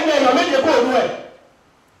dé tẹ́ ẹ̀yìn èèyàn méje kúrò nínú ẹ̀?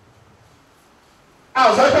 A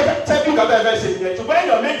ò sọ pé tẹ́bí nǹkan tó ẹ fẹ́ ṣe yẹn, ṣùgbọ́n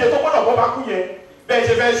èèyàn méje tó gbọ́dọ̀ bọ́ bá kú yẹn bẹ́ẹ̀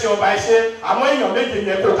ṣe fẹ́ ṣe ọba ẹ ṣe, àmọ́ èèyàn méje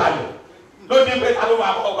yẹn kó kalẹ̀ ló ní pé ta ló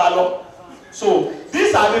máa kọ́ ọba lọ. So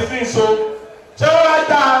these are the things. So ṣé wọ́n wá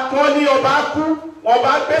dáa kí wọ́n ní ọba kú, wọ́n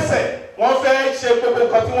bá gbèsè, wọ́n fẹ́ ṣe gbogbo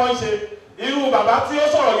nǹkan tí wọ́n ń ṣe. Irú bàbá tí ó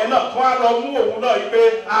sọ̀rọ̀ yẹn náà tún á lọ mú òun náà yìí pé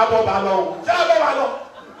àbọ̀ bá lọ òun. Ṣé àbọ̀ bá lọ?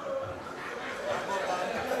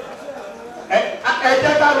 Ẹ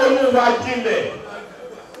jẹ́ ká ronú wa jinlẹ̀,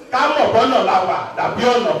 ká mọ̀ bọ́nà la wà tàbí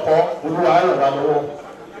ọ̀nà kọ́, Olúwa ràn wá lọ́wọ́.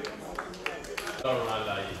 Ọlọ́run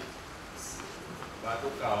alààyè, ọba tó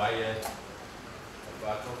kà wá yẹ,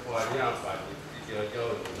 ọba tó fún wa ní àǹfààní títí ọjọ́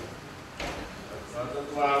òní, ọba tó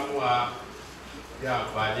tún wá mú wa ní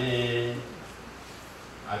àǹfààní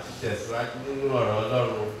àti tẹ̀síwájú nínú ọ̀rọ̀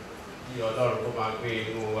Ọlọ́run, kí Ọlọ́run kó máa gbé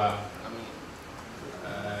inú wa.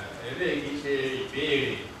 Eléyìí ṣe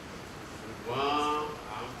ìbéèrè, ṣùgbọ́n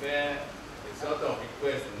à ń fẹ́ a sort of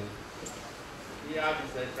request ni kí a fi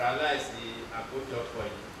centralize àkójọpọ̀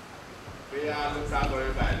yìí, bóyá local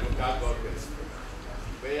government by local government,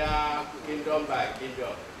 bóyá kingdom by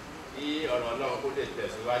kingdom, kí ọ̀rọ̀ Ọlọ́run kó lè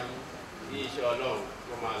tẹ̀síwájú, kí iṣẹ́ Ọlọ́run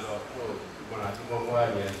kó máa lọ fún ìmọ̀ràn tí wọ́n mú wá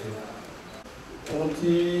ní ẹ̀sìn. Ohun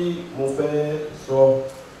tí mo fẹ́ sọ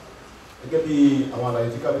gẹ́gẹ́ bí àwọn àlàyé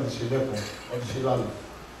tí kábíyèsí ṣe lẹ́kùn wọ́n ti ṣe lánàá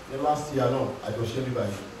ní last year náà àjọṣe bíbá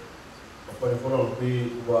yìí ọ̀pọ̀ ìfọ́nà pé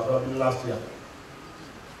gbogbo àfẹ́wà ní last year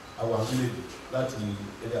àwọn àbílẹ̀ láti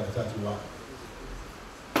ẹ̀dẹ̀ àfẹ́tà ti wá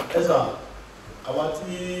Ẹ sà, àwa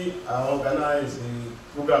tí àwọn organize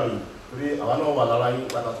program yìí, torí àwa náà wà lára yín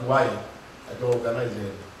pàtàkì wáyé àjọ organize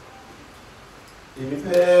ẹ̀. Èmi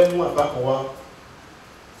fẹ́ mú àbá kan wá.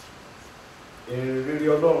 Rere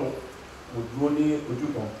Ọlọ́run kò dúró ní ojú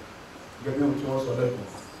kan gẹ́gẹ́ bí ohun tí wọ́n sọ lẹ́kọ̀ọ́.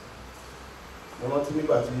 Mo rántí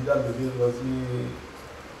nígbà tí dábìlì lọ sí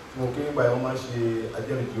tí mo kí nígbà yẹn wọ́n máa ń ṣe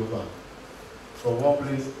ajẹ́rìí Jehovah from one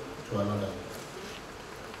place to another.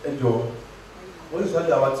 Ẹ jọ̀ọ́, wọ́n sì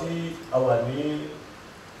sáré àwa tí a wà ní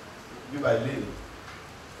bíbá ilé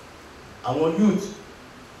àwọn youth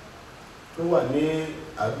tó wà ní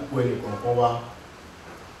àdúgbò ẹnì kọ̀ọ̀kan wa,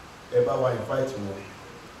 ẹ bá wa invite wọn.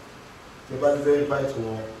 Tí ẹ bá ti fẹ́ invite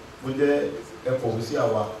wọn, bó jẹ́ ẹ kọ̀wé sí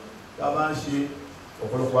àwa tá a bá ń ṣe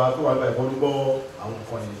ọ̀pọ̀lọpọ̀ àtúwò àgbà ìfọ́núgbọ́ àwọn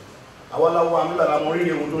nǹkan yẹn. Àwa láwọ amílàlá mọ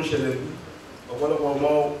rírì ohun tó ń ṣẹlẹ̀ bí ọ̀pọ̀lọpọ̀ ọmọ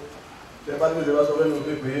tẹ bá ti bá sọ lẹ́nu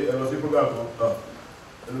pé ẹ lọ sí program kan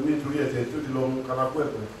ẹlòmíì torí ẹ̀tẹ̀ tó ti lọ mú kálákó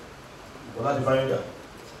ẹ̀kọ́ ìkọ̀ láti bá yín jà.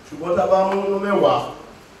 Ṣùgbọ́n tá a bá mú mẹ́wàá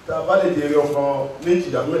tá a bá lè jèrè ọkàn méjì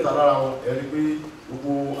àbí mẹ́ta lára wọn, ẹ rí pé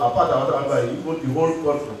gbogbo àpáàtà àwọn táwọn gbà yìí ó the whole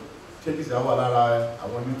country changes àwọn lára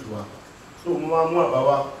àwọn youth wa. So mo máa mú àbá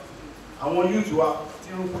wa àwọn youth wa tí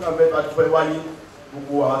irú program bẹ́ẹ̀ bá ti fẹ́ wáyé,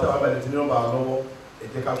 gbogbo àwọn táwọn gbà lè ti ní nọ́mbà lọ́wọ́, ẹ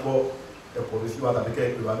jẹ́ ká gbọ́ ẹ̀kọ́ mi sí wa tàbí kẹ́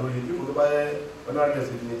ẹ pè wá lórí ipò tó bá yẹ ọ̀nà rẹ̀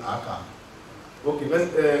sì ní àkà. Ok,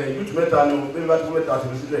 youth mẹ́ta ni o, bẹ́ẹ̀ bá ti fún mẹ́ta ti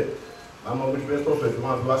fi sílẹ̀, màá mọ bíi first office tó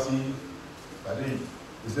máa fi wá sí ìpàdé yìí,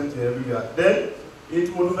 the same thing every year. Then èyí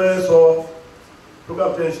tí mo tún fẹ́ sọ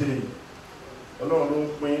program tẹ́ ń ṣe yìí, Ọlọ́run ló ń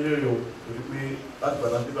pín lérè o, torí pé láti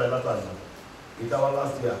gbàdá sí báyìí látàrí ìdáwà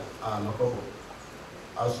last year àná kọ̀kọ̀,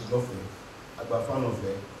 aṣùgbọ́fẹ̀, àgbà fáànù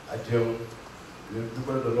ọ̀fẹ́, àjẹun,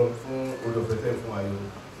 dúpẹ́ lọ́dọ̀ fún olùfẹ́ tẹ̀ fún ayọ̀.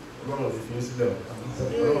 Ọlọ́run ò ní fi sílẹ̀ o,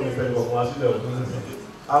 Ọlọ́run ò ní fẹ́ ìkọ̀kan wá sílẹ̀ o.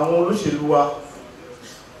 Àwọn olóṣèlú wa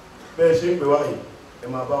bẹ́ẹ̀ ṣe ń pè wáyé, ẹ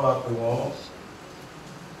máa bá wa pè wọ́n.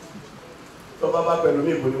 Tó bá bá pẹ̀lú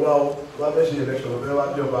mi ìbò ní wá o, tó bá fẹ́ ṣe election ọ̀fẹ́ wá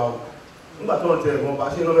bí ọba o. Nígbà tó ń tẹ ẹ̀gbọ́n bá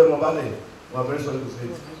ṣé lọ́fẹ́ mọ́ bá lẹ̀, wọ́n abẹ́rẹ́ sọ́ọ́ ìgbésẹ̀.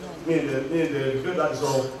 Mi ilẹ̀ ìfẹ́ láti sọ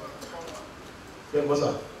ṣe ń bọ́sà.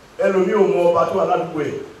 Ẹlòmí ò mọ ọba tó wà ládùúgbò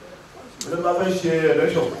ẹ̀. Ìjọba bá fẹ́ ṣe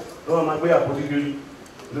election, wọ́n máa gbé àpótí kiri.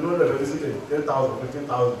 Ìlú náà lẹ̀fẹ́ sílẹ̀ 10,000,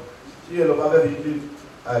 15,000. Tí ẹ lọ bá fẹ́ fi ilé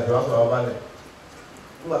àìjọ aṣọ àwọn balẹ̀.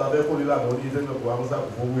 Nígbà tá a fẹ́ kó lílà àwọn oníṣẹ́ ìjọba kò wá mọ́sá kò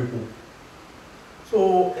fowó epo. So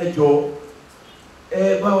ẹ jọ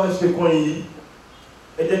ẹ bá wa ṣe kàn yìí,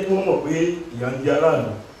 ẹ jẹ́ kí wọ́n mọ̀ pé ìyà ń di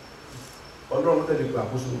aráàlú. Ọlọ́run tẹ̀lé gbà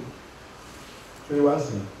àkóso. Ṣé wá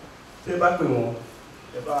sí? Ṣé bá pè wọ́n,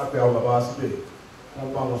 ẹ bá wa pe àwọn bàbá wa síbẹ̀,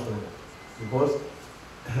 wọ́n bá wọn sọ̀rọ̀. Because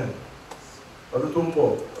ọdún tó ń bọ̀,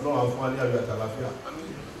 Ọlọ́run á fún wa ní ayọ̀ àti àlàáfíà.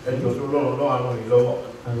 Ẹ jọ tó Ọlọ́run á ràn yín lọ́wọ́.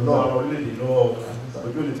 Ọlọ́run á ràn orílẹ̀-èdè lọ́wọ́.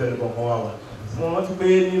 Ojú ò ní tẹ́lẹ̀ kankan wá wà. Mo rántí pé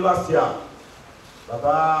ní last year,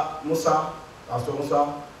 bàbá Musa, Pastor Musa,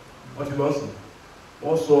 wọ́n ti lọ sí.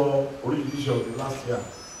 Wọ́n sọ oríṣiríṣi ọ̀dọ̀ last year.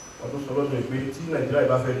 Wọ́n tó sọ lọ́dún ìpè tí Nàìjíríà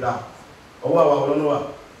bá fẹ́ dà, ọwọ́ àwa ọlọ́nà wà.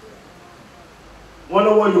 Wọ́n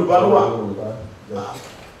lọ́wọ́ Yorùbá ló wà.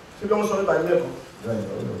 Ṣé kí wọ́n sọ nípa ilé ẹ̀kọ́?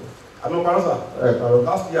 Àmì ọ̀parọ́ sà,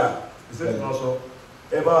 last year, ìṣẹ́jú náà sọ,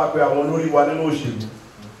 ẹ bá wa pé àwọn olórí wa nínú òṣèlú,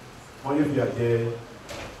 wọ́n yóò fi àjẹ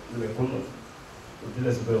ilẹ̀ kúnnù,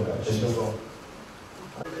 ojúlẹ̀ síbẹ̀ ọ̀gá, ẹ ṣeun gan.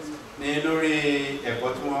 Ní lórí ẹ̀kọ́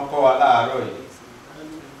tí wọ́n kọ́ wa láàárọ̀ yìí,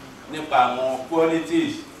 nípa àwọn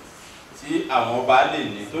qualities tí àwọn ọba lè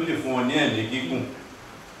ní tó lè fún wọn ní ẹ̀mí gígùn.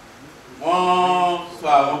 Wọ́n sọ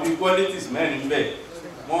àwọn bíi qualities mẹ́rin bẹ́ẹ̀.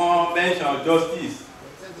 Wọ́n mention justice,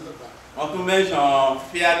 wọ́n tún mention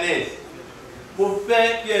fairness. Mo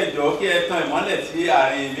fẹ́ kí ẹ jọ̀ọ́ kí ẹ tan ìmọ́lẹ̀ sí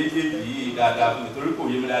àárín méjèèjì yìí dáadáa fún mi torí kò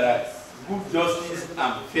yé mi dáadáa. Good justice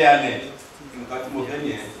and fairness. Nǹkan tí mo fẹ́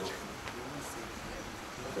nìyẹn sọ.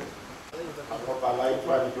 Àwọn ọba aláyé tó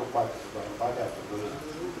àdéjọ pàdé ìgbàlù bá dà tó lórí.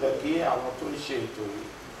 Lẹ kí àwọn tó ń ṣe ètò yìí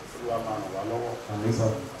Olúwa máa ràn wá lọ́wọ́.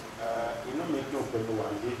 Inú mi dùn pẹ̀lú wà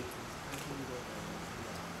ní.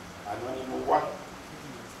 Àná ni mo wá,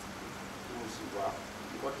 mo sì wá.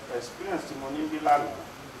 But experience tí mo ní bí lánàá,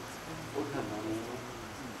 ó dùn mọ́ mi nínú.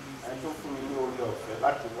 Ẹni tó fún mi ní orí ọ̀fẹ́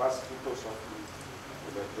láti wá sí tó sọ fún mi.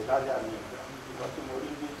 Ìbẹ̀ tó dájà ní ìgbà. Ìgbà tí mo rí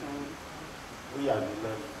bí tún ó yà mí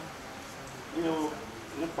lẹ́nu.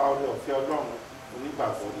 Nípa orí ọ̀fẹ́ Ọlọ́run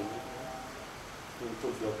onígbàgbọ́ ni kí n tó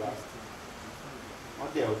di ọba. Wọ́n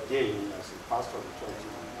dẹ̀ ọ̀dẹ́ ènìyàn sí pásítọ̀ ní church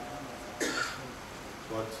wọn.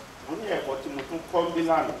 But mo ní ẹ̀kọ́ tí mo tún kọ́ ń bí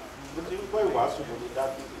lánàá. Mo ti ń gbọ́ ìwàásù mo ní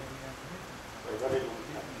Dáfídì. Ẹ̀gbọ́n mi ní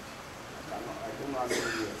I don't know how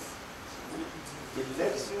many years. The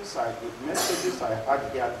lessons the messages I had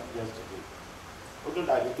here yesterday. Ó tún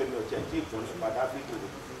dàbí pé mi ò tiẹ̀ tí ìtàn nípa Dáfídì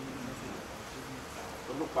rẹ̀.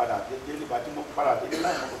 Olùpadà délé nígbà tí mo padà délé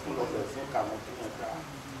láì mọ̀ fún lọ bẹ̀rẹ̀ sí kàwọn tí wọ́n gbà.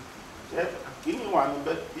 kíní wà ní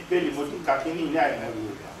bíbélì mo ti ka kíní ní àìmọye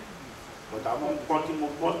ìgbà but àwọn nǹkan tí mo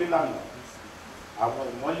gbọ́ dé lánàá àwọn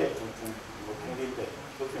ìmọ́lẹ̀ tuntun mo tún rí bẹ̀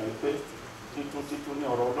tó fi hàn pé títún ní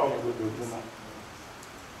ọ̀rọ̀ Ọlọ́run lójoojúmọ́.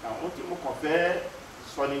 Àwọn tí mo kàn fẹ́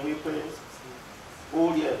sọ ni wípé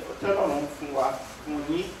orí ẹ̀fọ́ tẹ́lọ̀run fún wa fún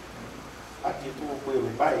yín láti tó gbogbo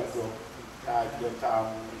èrò báyìí jọ tá a jẹ tá a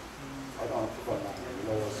mú Ọlọ́run túbọ̀ máa ràn mí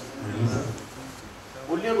lọ́wọ́ sí i.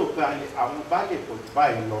 Mo lérò pé àwọn bá lè pọ̀ jù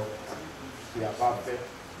báyìí lọ tí a bá fẹ́,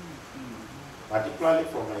 particularly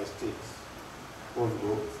from my state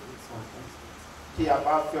Ondo, tí a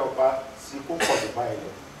bá fẹ́ ọba sí kó pọ̀ jù báyìí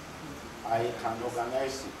lọ, I can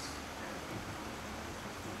organize it.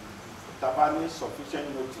 Taba ní sufficient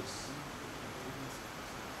notice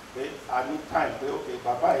pé a ní time pé ok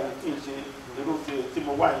bàbá yìí kì í ṣe irúfẹ́ tí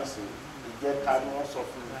mo wà yìí sí ìjẹta ni wọ́n sọ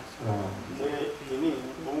fún mi pé kìíní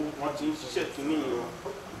wọ́n ti ń ṣiṣẹ́ kìíní yìí o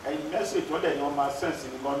ẹ̀yin message wọ́n dẹ̀ ni wọ́n máa sẹ́ǹsì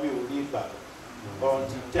ní gan mi ò rí ìgbà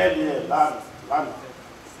ọ̀ǹtì tẹ́lẹ̀ ẹ̀ lánàá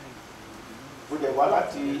mo dẹ̀ wá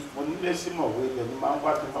láti mo nílé sí mọ̀wé ilẹ̀ ni máa ń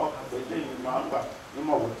wá tí wọ́n pẹ̀lú èyí máa ń gbà ní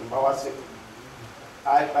mọ̀wé tí wọ́n wá sí.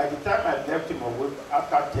 By the time I left mọ̀wé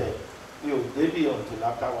after 10 mi ò débì until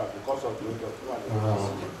after one because of the odò tó wà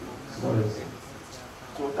lẹ́yìn.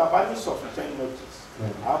 So taba ní sufficient notice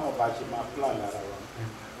àwọn ọba ṣe máa plan ara wa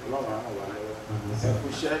Ọlọ́run àwọn wà lọ́wọ́ ẹ̀kú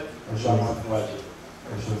iṣẹ́ ìṣọ́ àwọn fún wa jẹ.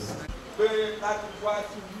 pé láti wá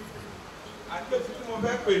síbi àkéjì tí mo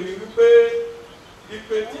fẹ́ pè ní wípé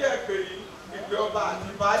ìpè tí ẹ pè yìí ìpè ọba àti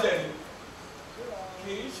baálẹ̀ ni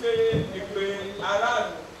kì í ṣe ìpè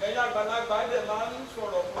aráàlú ẹ̀yà àgbàlagbà dẹ̀ máa ń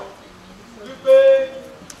sọ̀rọ̀ fún wípé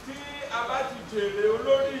tí a bá ti jèrè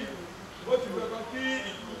olórí ìlú ó ti fẹ́ kan kí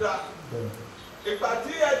ìlú dá ìgbà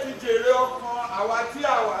tí ẹ ti jèrè ọkàn àwa tí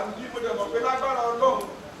àwa ń bí mo dẹ̀ mọ̀ pé lágbára Ọlọ́run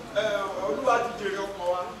Olúwa ti jèrè ọkàn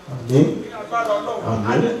wa ní agbára Ọlọ́run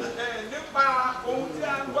nípa ohun tí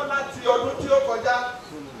a ń gbọ́ láti ọdún tí ó kọjá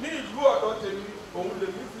ní ìlú ọ̀dọ̀ tèmi òun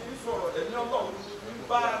lèmi fi ń sọ̀rọ̀ ẹ̀mí Ọlọ́run ń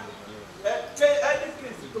bá pé ẹni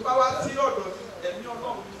kìsì tó bá wá sí ọ̀dọ̀ ẹ̀mí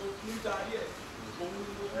Ọlọ́run kì í darí ẹ̀ òun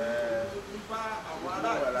ń bá àwọn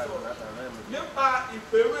aráàlú sọ̀rọ̀ nípa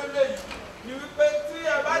ìpèwélé yìí ni wípé tí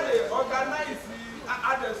ẹ bá lè organize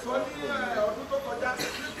adẹ̀sọ́ ní ọdún tó kọjá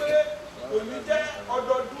wípé òní jẹ́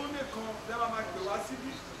ọdọọdún nìkan lẹ́ máa pè wá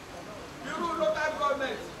síbí irú local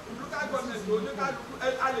government oníkálukú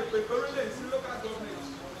a lè pè pèwélé sí local government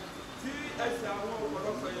tí ẹsẹ̀ àwọn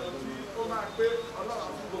ọ̀pọ̀lọpọ̀ èèyàn tí ó máa gbé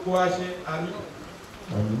Ọlọ́run fún gbogbo wa ṣe àmín.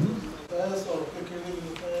 Fẹ́ sọ̀rọ̀ kékeré ni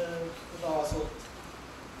mo fẹ́ bá wa sọ.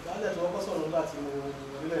 Ìdálẹ̀ tó kọ́ sọ̀rọ̀ nígbà tí mo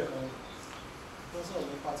nílẹ̀ kan wọ́n sọ̀rọ̀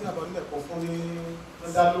nípa tí àbọ̀ nílẹ̀ kan fún ní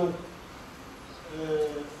dáló.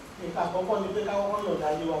 Nǹkan àkọ́kọ́ ni pé káwọ́ wọ́n yọ̀ọ̀dá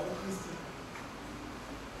ayé wa fún Kristi.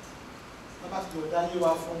 Wọ́n bá ti yọ̀ọ̀dá ayé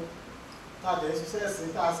wa fún tàbí ṣiṣẹ́ ẹ̀sìn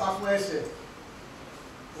tá a sá fún ẹ̀ṣẹ̀.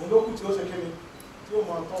 Òun ló kù tí ó ṣe kéde tí ó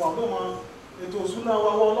mọ̀ tọ́ wà ló mọ ètò òṣùnà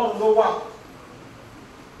wa wọ́n Ọlọ́run ló wà.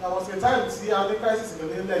 There was a time tí a ní crisis ní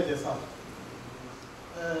ilẹ̀ Ìjẹ̀ṣà.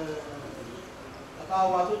 Bàbá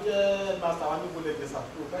wa tó jẹ́ master wa ní ìbòlẹ̀ Ìjẹ̀ṣà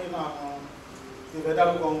tó fẹ́ iná àwọn ìbẹ̀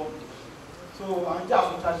dárúkọ wọn. So à ń jà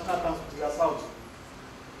fún traditional council to their south.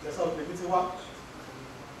 Ìjẹ̀ṣà òkè bí ti wá.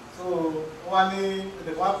 So wọ́n ní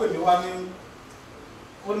ẹ̀dẹ̀ wá pè mí wá ní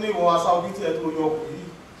ó ní ìwọ aṣá orí tí ẹ tó yọ ọkùnrin yìí.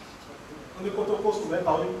 Ó ní kó tó kóṣù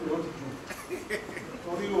mẹ́ta ó ní kúrò ó ti jù.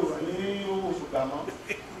 Torí òòrùn ní oṣù gbàmọ́.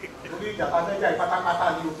 Torí ìjàpá fẹ́jà ìpátápátá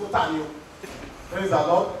ni o tó tà ní o. Praise the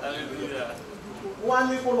Lord. Wọ́n á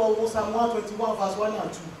ní kó lọ wo Psalm 121 verse 1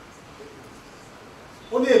 and 2.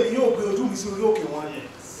 Ó ní èmi yóò gbé ojú mi sí orí òkè wọn yẹn.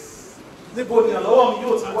 Níbo ni ìrànlọ́wọ́ mi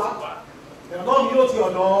yóò ti wá? Ìrànlọ́wọ́ mi yóò ti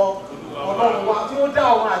ọ̀dọ̀ Ọlọ́run wa tí ó dá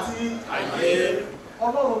ọ̀run àti ayé.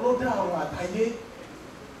 Ọlọ́run ló dá ọ̀run àtayé.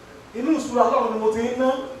 Inú ìṣúra Ọlọ́run ni mo ti ń ná.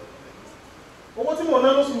 Owó tí mo ná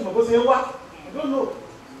lóṣù mọ̀ bó ṣe ń wá. I don't know.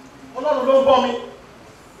 Ọlọ́run ló ń bọ́ mi.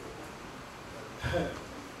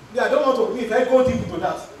 I don't want to if I go deep into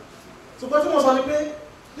that. Ṣùgbọ́n tí mo sọ ni pé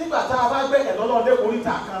nígbà tá a bá gbẹ̀kẹ̀ lọ́lọ́run dé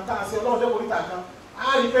koríta kan tá a ṣe Ọlọ́run dé koríta kan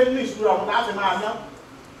á rí pé ní ìṣúra ọ̀run láti máa ná.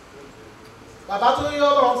 Bàbá tó yí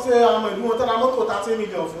Ọlọ́run ṣe àwọn ìlú wọn tẹ́lá mọ́tò 30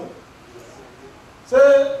 million fún. Ṣé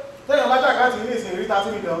tẹ́yàn bá jàkátì ní ìsìn rí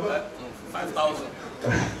 30 million bẹ́ẹ̀? 5,000.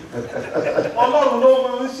 Ọlọ́run ló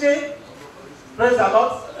máa ń ṣe. Praise the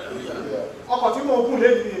Lord. Ọkọ̀ tí mo gùn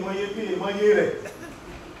lébi ní ìmọ̀ye rẹ̀.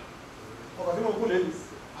 Ọkọ̀ tí mo gùn lébi.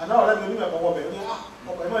 Àná ọ̀rẹ́ mi onímọ̀ ẹ̀kọ́ wọ̀bẹ̀ ní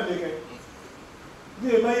ọkọ̀ ìmọ̀ ilé kẹ. Ní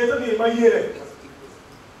ìmọ̀ye tó ní ìmọ̀ye rẹ̀.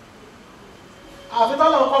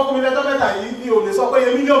 Àfitọ́lọ̀ ń kọ́ fún mi lẹ́jọ́ mẹ́ta yìí ní ò lè sọ pé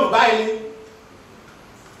iye mílíọ̀nù báyìí ni.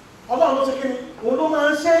 Ọlọ́run ló ṣe kí ni? Òun ló máa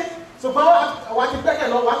ń ṣe. Ṣùgbọ́n àwa ti gbẹ́kẹ̀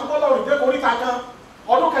lọ, wá ti bọ́ lọ́rùn dé koríta kan.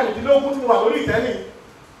 Ọdún 16 tí mo wà lórí ìtẹ́ ni.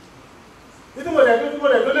 Ní tí mo dẹ̀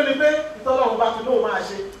tó lé ní pé ìtọ́lọ́run bá ti lóun máa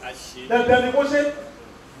ṣe. Dandan ni kó ṣe.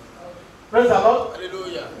 Praise the Lord.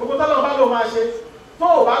 Gbogbo tọ́lọ́run bá lóun máa ṣe. Tó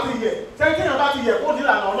o bá ti yẹ, tẹ́kíyàn bá ti yẹ kó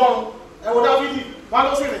nílànà Ọlọ́run. Ẹ wo Dáfídì, wá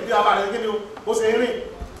ló sì rìn bí abà rẹ̀ kí ni o, ó ṣe rìn.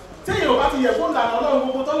 Tí èèyàn bá ti yẹ kó nílànà Ọlọ́run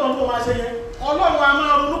gbogbo tọ́lọ́run ló máa ṣe yẹn, Ọlọ́run a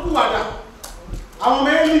máa ronúkúwàdà. Àwọn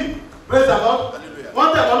mẹ́lì, praise the Lord. Wọ́n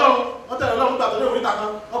tẹ̀lé Ọlọ́run gbà tó lé oríta kan,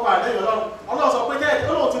 wọ́n padà lẹ́yìn Ọlọ́run. Ọlọ́run sọ pé jẹ́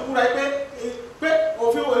Ọlọ́run ti kúra pé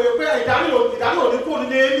òfin pé ìdarí òní kúrò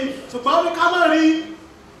nílé Élì, ṣùgbọ́n ó ní ká má rí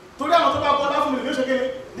torí àwọn tó bá bọ́ ọlá fún mi lè ṣe kéde,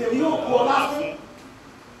 lèmi yóò kú ọlá fún.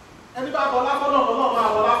 Ẹni bá bọ́ ọlá fún náà máa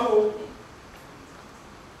ọlá fún o.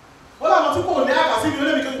 Ó láwọn tí kò ní àkàsí ní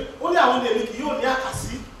olómi kejì, ó ní àwọn èmi kì yóò ní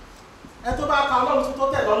àkàsí. Ẹ tó bá ka Ọlọ́run tó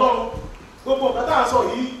tẹ̀lé Ọlọ́run, gbogbo nǹkan tá à ń sọ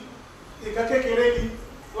yìí, nǹkan kékeré ni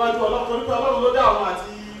níwájú Ọlọ́run torí pé Ọlọ́run ló dá àwọn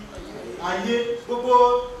àti ayé gbogbo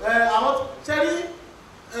àwọn ṣẹ́rí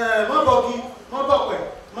mọ́bọ̀gì mọ́bọ̀pẹ̀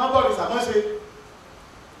mọ́bọ̀rìsà mọ́ṣe.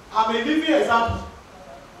 I'm a living example.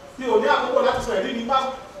 Tí ò ní àkókò láti sọ ẹ̀rí ní bá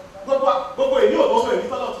gbogbo èyí ò tó sọ ẹ̀rí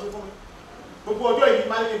tọ́lọ̀ tó ṣe fún mi. Gbogbo ọjọ́ ìní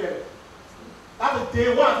máa ń bẹ̀rẹ̀. Láti day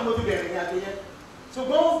one tí mo ti bẹ̀rẹ̀ ní àjò yẹn.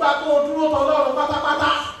 Ṣùgbọ́n ó gba kó o dúró tọ́lọ́run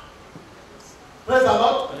pátápátá. Praise the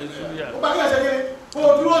Lord. Ó gba kí ẹ ṣe kí ni kó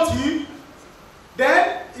o dúró tì í. Then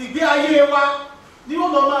ìgbé ayé wa ní ó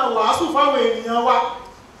lọ máa wàásù fáwọn ènìyàn wa.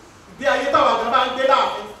 Ìgbé ayé táwa gan bá ń gbé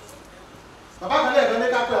láàfin. Bàbá kan lẹ́ẹ̀kan ní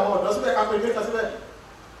ká pe àwọn ọ̀dọ́ síbẹ̀ ká pe ilé kan síbẹ̀.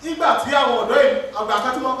 Nígbà tí àwọn ọ̀dọ́ yìí àgbà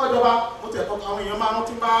kan tí wọ́n kọ́jọba ó ti ẹ̀kọ́ àwọn èèyàn máa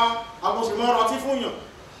rántí bá agbóṣèmọ́ rántí fún yàn.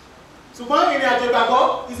 Ṣùgbọ́n ìrìn àjò ìgbàgbọ́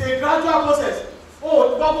is a gradual process. Ó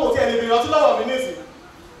gbọ́gbọ́ tí ẹni bèèrè ọtí lọ́wọ́ mi nísìn.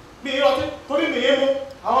 Bí ọtí torí mi yé mu,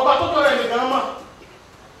 àwọn ọba tó jọ rẹ̀ nìkan mọ̀.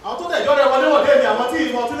 Àwọn tó tẹ̀jọ́ rẹ̀ wọléwọ̀dé ni àwọn tí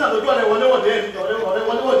ìmọ̀ ọtí náà lójú ọ̀rẹ́ wọléwọ̀dé ni ọ̀rẹ́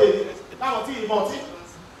wọléwọ̀dé ni láwọn tí ìmọ̀ ọtí.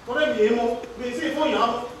 Torí mi yé mu, mi sí ìfúnyàn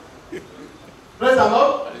mú. Praise the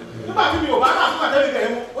Lord. Nígbà tí mi ò bá náà fún àtẹ́lẹ̀ kẹ̀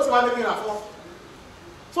mú, ó sì wá ní kí n rà fún ọ.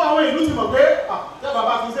 Fún àwọn ìlú ti mọ̀ pé jẹ́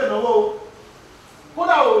bàbá fi ṣe ìnáwó o.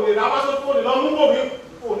 Kódà ò lè ra wá sójú, ò lè lọ mú mò mi,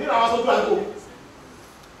 ò ní ra wá sójú àgbo.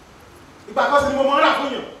 Ìgbà kan sì ni mo mọ̀ ń rà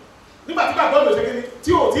fún yàn. Nígbà tí gbàgbọ́ lò ṣe kí ni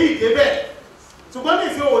tí ò tí ì dé bẹ́ẹ̀. Ṣùgbọ́n ní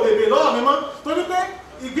ìsìn ò lè bè lọ́wọ́ mi mọ́. Torí pé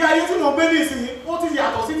ìgbé ayé tí mo gbé ní ìsìn ó ti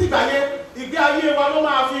yàtọ̀ sí tìgbà yẹn. Ìgbé ayé wa ló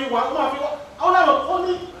máa fi wà, ó máa fi wá.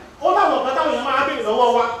 Ó láwọn kan táwọn èèyàn máa béèrè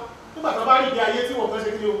lọ́wọ́ wa. Nígbà tó bá rí ìgbé ayé tí wọ́n fẹ́ ṣe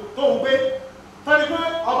kí ni o tó ń gbé. Tọ́ni pé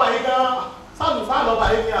ọba yìí gan-an sáàlùfáà lọ́ba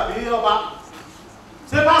yìí ni àbí ọba.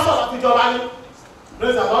 Ṣé bá sọ̀rọ̀ fi jọba ní?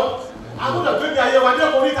 Praise the Lord. Agbọ́dọ̀ gbé ìgbé ayé wa dé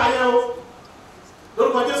oríta yẹn o.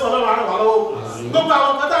 Lórúkọ Jésù Ọlọ́run àrùn wà lọ́wọ́. Gbogbo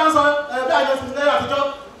àwọn kan tá à ń sọ ẹgbẹ́ àjọ ti lẹ́yìn àtijọ́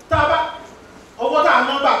tá a bá owó tá à ń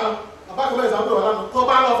ná gbà kan bàbá kan bẹ́ẹ̀ sàbúrò wà lánàá tó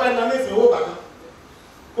bá lọ fẹ́ ná ní ìsìn owó gbà kan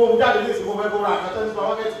kó o jáde ní ìsìn kó fẹ́ kó ra àkàtẹ́ ní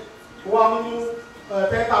supermarket kó wá mú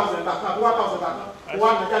 10,000 gbà kan àbí 1,000 gbà kan kó wá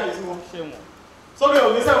ná jáde sí wọn. Sórí ò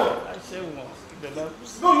ní sẹ́wọ̀n.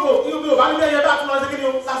 Yóò bá nílé ẹyẹ bá tún lọ sí kí ni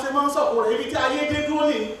o láti máa ń sọ̀kò rẹ̀ ibi tí ayé dé dúró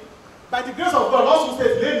ní by the grace of God Ọ̀ṣun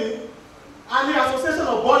state lẹ́ni a ní association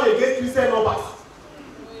of born again Christian numbers.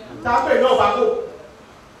 Tàbí ní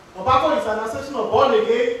Ọbako is an association of born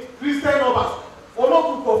again Christian numbers.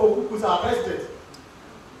 Olókùnkù of Òkùnkù is our president.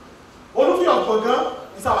 Olúfi of Gbọ̀ngán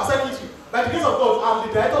is our secretary. By the grace of God, I am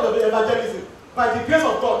the director of evangelism. By the grace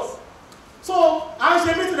of God. So, à ń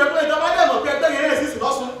ṣe mítì rẹ̀ pé ìjọba dẹ̀mọ̀ pé ẹgbẹ́ yẹn sì sí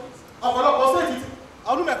lọ́sùn. Ọ̀pọ̀lọpọ̀ stéètì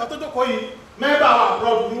ọdún mẹ́kan tó jókòó yìí, mẹ́bà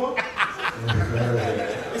abroad ni wọ́n.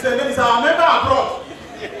 Is our member abroad.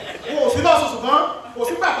 Kò sí lọ́sùn ṣùgbọ́n kò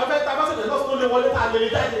sí gbàgbọ́ fẹ́ ta bá ṣẹ̀ṣẹ̀ lọ́sùn tó lè wọlé tá a lè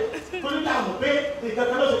jáde tó ní ká mọ̀ pé nǹkan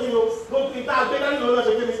kan ló ṣe kí ni o ló fi tá a gbé dání lòun náà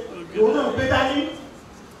ṣe kí ni lòun náà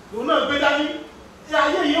gbé dání tí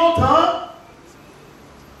ayé yìí ó tán.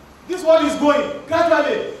 This world is going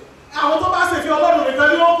gradually. Àwọn tó bá ṣèfi Ọlọ́run nìkan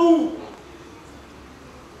ni ó kù.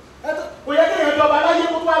 Kò yẹ kéèyàn jọba láyé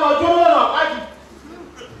kó tó wá lọ jóná lọ pàjì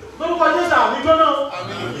lórúkọ Jésù àmì jóná.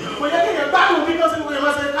 Kò yẹ kéèyàn gbádùn bí kọ́sí gbogbo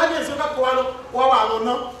ìmọ̀ ṣe kábíyèsí ó kápò wá lọ wọ́n wà lọ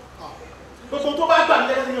ná. Gbogbo tó bá gbà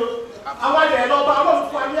ní ẹgbẹ́ àwọn ẹ̀dẹ̀ lọ́ba Ọlọ́run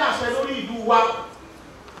fún wa ní àṣẹ lórí ìlú wa.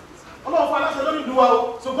 Ọlọ́run fún aláṣẹ lórí ìlú wa o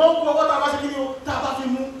ṣùgbọ́n ó kú ọwọ́ tá a bá ṣe kí ni o tá a bá fi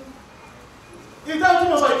mú. Ìdáhùn tí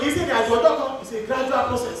mo sọ kì í sí ìrìn àjò ọjọ́ kan is a gradual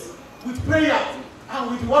process with prayer and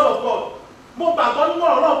with the word of God. Mo gbàgbọ́ nínú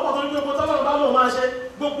ọ̀rọ̀ náà pọ̀ tó ní pé mo tọ́lọ́run bá lóun máa ṣe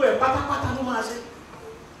gbogbo ẹ̀ pátápátá ló máa ṣe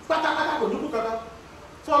pátápátá kò dúkù kankan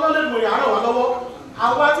tí Ọlọ́run mọ̀ yàrá wà lọ́wọ́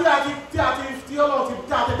àwa tí Ọlọ́run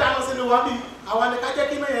ti dáná sínú wa bí àwa ni ká jẹ́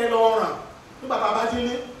kí náà yẹn lọ ràn nígbà tá a bá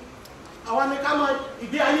délé àwa ni ká máa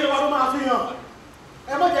ìgbé ayé wa ló máa fi hàn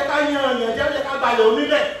ẹ má jẹ́ ká yan èèyàn jẹ́ ká gbalẹ̀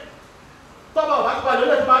onílẹ̀ tọ́ba ọ̀bá ti gbalẹ̀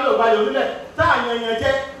onílẹ̀ tí máa lè gbalẹ̀ onílẹ̀ tá à yan èèyàn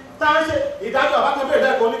jẹ́ tá à ń ṣe ìdájọ́ àbákẹ́bẹ̀rẹ̀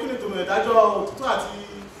ìdájọ́ oníkìlì tòmọ̀ ìdájọ́ òtítọ́ àti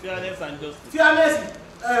fairness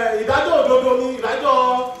ìdájọ́ òdodo ni ìdájọ́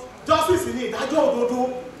justice ni ìdájọ́ òdodo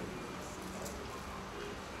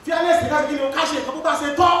fairness ni káàkiri kí ni ká ṣe nǹkan bó bá ṣe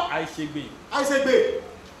tọ́. àìṣègbè. àìṣègbè.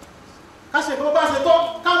 ká ṣe nǹkan bó bá ṣe tọ́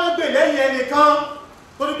ká má gbè lẹ́yìn ẹnìkan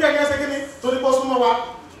torí pé ẹni ẹsẹ̀ kí ni torí pé ó súnmọ́ wa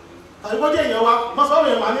tàbí kó jẹ́ èèyàn wa mọ́ sọ́rọ̀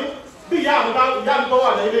èèyàn wá ní bí ìyá mi bá wà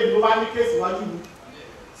lẹ́yìn lẹ́yìn ló bá ní kéèsì wájú mi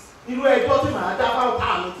irú ẹjọ́ tí màá dá fáwọn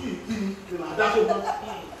táàmì tí ìkí ni màá dá fún wọn.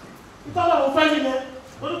 ìtọ́lọ́run fẹ́ nìyẹn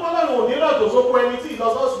torí pé ọlọ́run ò ní lọ́jọ́ sóko ẹni tí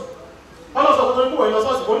ìlọsọ́ọ̀sì ọlọ́sọ̀ tó ní kúrò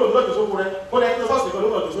ìlọsọ́ọ̀sì kó lóòrùn lọ́jọ́ sóko rẹ kó lẹ́yìn lọ́sọ́ọ̀sì kó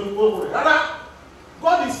lóòrùn lọ́jọ́ sóko rẹ rárá.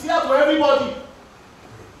 God is fair to everybody.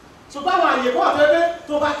 ṣùgbọ́n àwọn àyè kó àtẹ́gbẹ́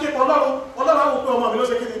tó bá ké pọ̀ ọlọ́run àwọn òpin ọmọ mi ló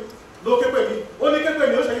ṣe kí ni ló ké pè mí ó ní ké pè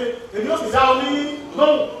mí ó ṣe kí èmi ó sì dá ọ ní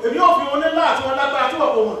lóhùn èmi ó fi wọn nílá àti wọn lágbára tí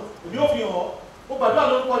wọn kò mọ̀ èmi ó fi hàn ọ́ ó gbàdúrà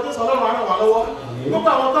lórúkọ Jésù ọlọ́run á ràn wá lọ́wọ́ gbogbo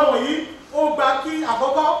àwọn kan wọ̀nyí ó gba kí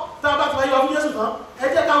àkọ́kọ́ tá a bá ti wáyé ọdún Jésù tán ẹ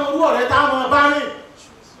jẹ́ ká orú ọ̀rẹ́ tá a mọ̀ bá rìn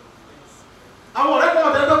àwọn ọ̀rẹ́ kan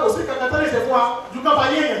ọ̀tẹ́ kò sí kankan tó lè ṣe fún wa ju ká bá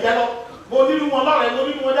yé èèyàn jẹ lọ mo nínú wọn lọ́rẹ̀ẹ́ mo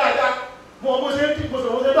nínú wọn dáadáa mo ṣe ń mo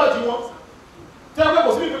ṣe dọ̀jì wọn tí wọ́n pẹ́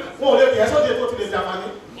kò sí wọn ò lè tẹ̀ ẹ́ sóde tó ti lè jàǹfààní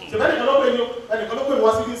ṣèbẹ́ nìkan ló pè ní ẹnìkan ló pè ní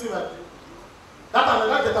wá sí bí sí rẹ̀ látàrí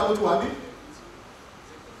lájẹta mo ti wà bí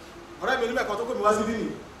ọ̀rẹ́ mi ní mẹ́kan tó pè ní wá sí bí nì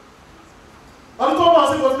ọdún tó wọ́n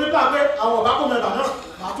sí mo ti ní gbà pé àwọn ọ̀bá kó mẹ́ta náà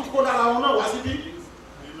màá tún kó lára wọn náà wá sí bí.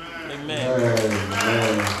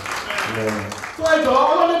 tó ẹjọ́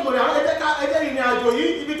ọlọ́lẹ́gbọ̀n ẹjẹ́ ìrìn àjò yìí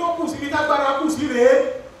ibi tó kù sí ibi tágbára kù sí rèé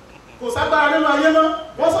kò ságbára nínú ayé mọ́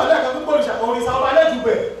wọ́n sọ lẹ́ẹ̀kan púpọ̀ òrìṣà ọba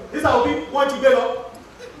lẹ́jùgbẹ̀ nísà òbí wọ́n ti gbé lọ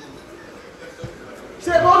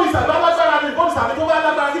ṣe bóòrìṣà bá lágbára ní bóòrìṣà ní tó bá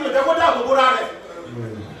lágbára kí lè jẹ́ kó dá àgbogbo ra rẹ̀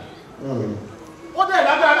ó dẹ̀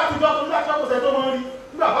lágbára láti jọ ọkùnrin láti ọkùnrin tó mọ́ rí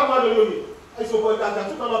nígbà bá máa lòyò ní ìṣòwò ìgbàgbà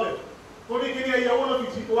tó lọ́bẹ̀ torí kí ní ẹyẹ owó ló fi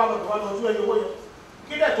jí tó wà lọ́tọ̀ wà lọ́tọ̀ ẹyẹ owó yẹn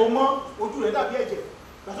kí dẹ̀ tó mọ́ ojú rẹ̀ dàbí ẹ̀jẹ̀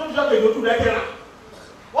gbàtọ́ ní sọ́kè ojú rẹ̀ kẹ́ra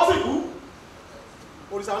wọ́n sì kú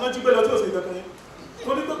òrìṣà náà jí gbé lọ tí ò sì gbẹ̀kan yẹn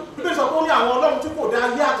torí pé sọ pé ó ní àwọn ọlọ́run tí kò dá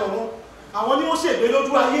ayé àtọ̀run àwọn ni ó ṣègbè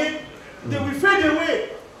lójú ayé they will fade away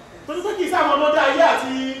torí pé kì í sáwọn ọlọ́dẹ ayé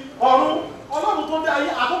àti ọ̀run ọlọ́run tó dá ayé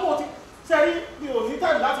àkókò ti sẹ́rí mi ò ní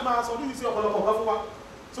tẹ̀lé láti máa sọ níbi sí ọ̀pọ̀lọpọ̀ ọ̀gá fún wa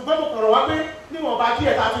ṣùgbọ́n mo kọ̀rọ̀ wá pé níwọ̀n bá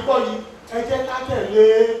díẹ̀ tá a ti gbọ́ yìí ẹ jẹ́ ká tẹ̀lé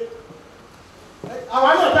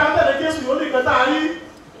àwọn náà tá a tẹ̀lé Jésù yóò ní ìgbẹ́ tá a rí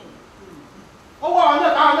ọwọ́ àwọn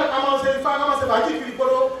náà ká máa ṣe ifá ká máa ṣe bàjí kiri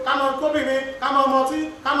gbọdọ ká máa kóbìnrin ká máa mọtí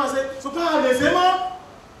ká máa ṣe ṣùgbọ́n a lè ṣe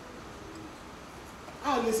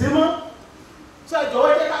mọ́ so ẹ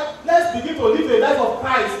jọ̀wọ́ jẹ́ ká let's begin to live a life of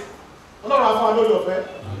Christ ọlọ́run afọ́ àlórí ọ̀fẹ́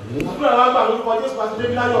àdúrà wa gbà lórúkọ Jésù pàṣẹ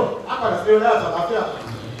débi láyọ̀ á padà sí orí àtàlà àfíà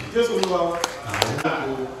Jésù olúwa wa.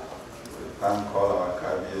 Thank all our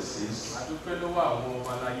KBSCs. àdúpẹ́ lọ́wọ́ àwọn ọmọ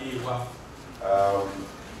aláyé wa. I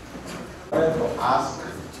want to ask,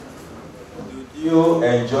 did you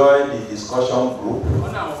enjoy the discussion group?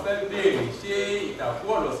 wọ́n náà wọ́n fẹ́ béèrè ṣé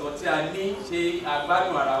ìtàkùrọ̀sọ tí a ní ṣe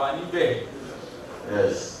agbádùn ara wa níbẹ̀.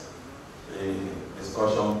 Yes, the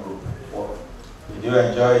discussion group. Did you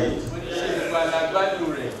enjoy it? wọ́n ní ṣe gbogbo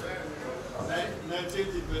alágbádùn rẹ̀.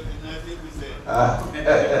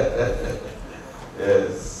 90%.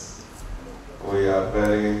 Yes, we are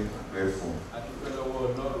very grateful. àdúpẹ́ lọ́wọ́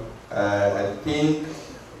ọlọ́run. I think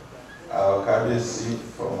our KBSC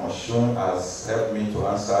from Oshun has helped me to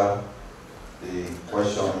answer the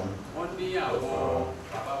question. wọ́n ní àwọn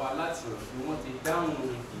bàbá wa láti Ọ̀ṣun wọ́n ti dáhùn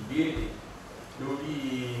ìbéèrè lórí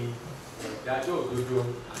ìdájọ́ òdodo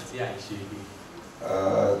àti àìṣègbè.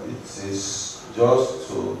 It is just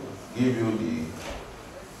to give you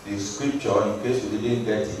the scripture in case you didn't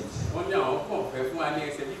get it. wọ́n ní àwọn kàn fẹ́ fún wa ní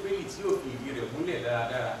ẹsẹ̀ bíbélì tí yóò fi ìdí rẹ̀ múlẹ̀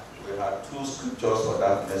dáradára. We had 2 scriptures for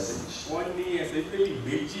that message. wọ́n ní ẹsẹ̀ bíbélì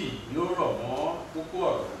méjì yóò rọ̀ mọ́ kókó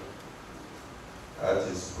ọ̀rọ̀. That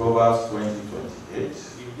is Proverbs 20:28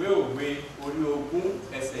 ìwé òwe orí 20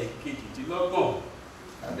 ẹsẹ̀ ìkejìdínlọ́gbọ̀n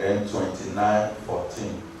and then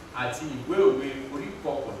 29:14. àti ìwé òwe orí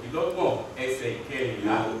 29 ẹsẹ̀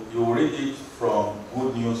ìkẹrìnlá. You read it from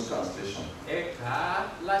Good News Translation. ẹ kà á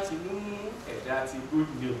láti inú ẹ̀dá ti Good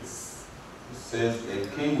News. It says a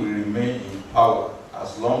king will remain in power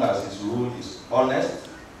as long as his rule is honest,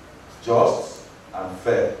 just, and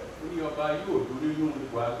fair. ó ní ọba yóò dúró nínú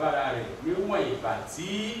ipò agbára rẹ̀ níwọ̀n ìgbà tí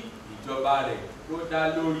ìjọba rẹ̀ tó dá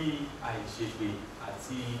lórí àìṣègbè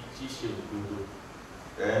àti ṣíṣe òdodo.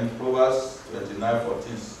 Then Proverbs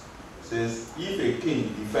 29:14 says, if a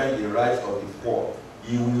king defends the rights of the poor,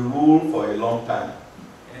 he will rule for a long time.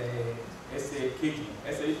 ẹsẹ̀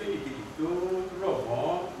ìfẹ́lì kejì tó rọ̀ mọ́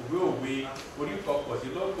ìwé òwe orí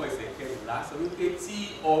 29 ẹsẹ̀ kẹrìnlá sọ wípé tí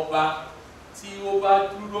ọba tí ó bá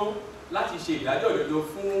dúró láti ṣe ìdájọ́ òdodo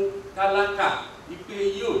fún tálákà wípé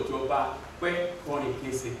yóò jọba pẹ́ kọrin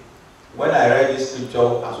kése. When I read this scripture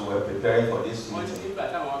as we were preparing for this wọ́n ní meeting, nígbà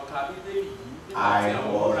táwọn ka bíbélì yìí I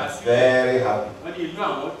was very happy. wọ́n ní inú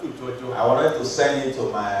àwọn tó jọjọ. I wanted to send it to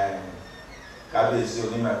my Kábíyèsí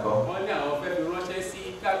Onímẹ̀kọ́. wọ́n ní àwọn fẹ́ fi ránṣẹ́ sí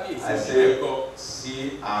kábíyèsí I say, Onímẹ̀kọ́.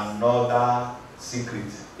 see another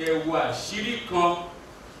secret. Ẹ wo àṣírí kan.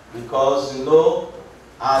 Because you know,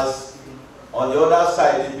 as on the other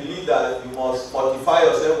side, they believe that you must fortify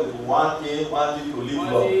yourself with one thing to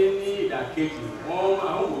live long. wọ́n ní ìdàkejì wọ́n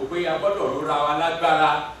máa ń wò pé a gbọ́dọ̀ rora wa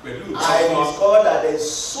lágbára pẹ̀lú I discovered that there is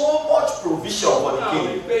so much provision for the king.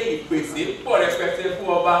 àwọn ìpè ìpèsè pọ̀ rẹpẹtẹ fún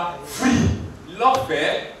ọba. Free.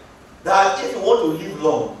 Lọ́fẹ̀ẹ́. That if you want to live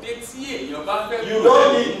long, pé tí èèyàn bá fẹ́ you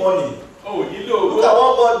don't need money. O ò nílò owó. Look at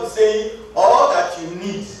what God is saying. All that you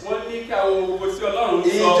need Wọ́n ní ká owó tí Ọlọ́run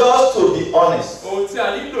is sọ. just to be honest, Ohun tí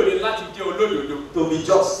a nílò ni láti jẹ́ olódodo. to be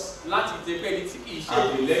just. Láti jẹ́ pẹ́ni tí kì í ṣe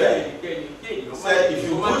And ìlẹ́yìn fair. ẹnikẹ́ni kí èèyàn má Said if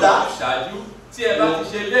you má do jẹ́ that, ṣáájú. Tí ẹ bá ti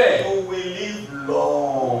ṣe bẹ́ẹ̀, You will live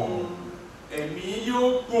long. ẹ̀mí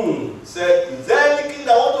yóò gùn. Said, is there any king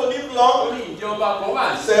that want to live Ó long? ní ìjọba kan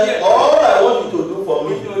wà sí Said, all I want you to do for Ó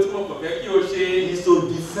ní me ohun tí mo kàn fẹ́ kí o ṣe is to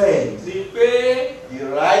defend ni pé the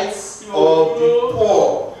rights of the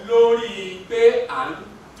poor. lórí pé à ń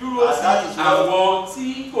dúró And that sí is what- àwọn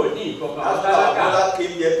tí kò ní ìkọ̀kọ̀ That's why tálákà. our brother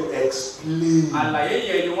came here to explain. Àlàyé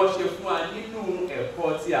yẹn ni wọ́n ṣe fún wa nínú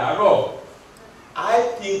ẹ̀kọ́ ti àárọ̀. I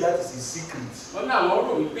think that is a secret Wọ́n ní àwọn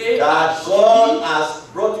rò wípé that God has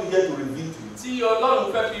brought you here to reveal to you. tí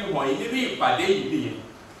Ọlọ́run fẹ́ fi hàn yín nínú ìpàdé yìí nìyẹn.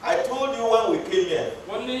 I told you when we came here,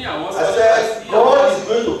 Wọ́n ní àwọn I sọ nípa said, sí God is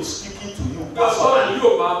going to be speaking to you pé Ọlọ́run personally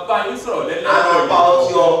yóò máa bá yín sọ̀rọ̀ and lẹ́lẹ́rọ̀ about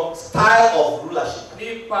your style of rulership.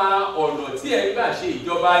 nípa ọ̀nà tí ẹ gbà ṣe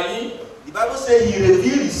ìjọba yín. The Bible says he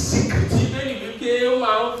revealed his secret Bíbélì wípé ó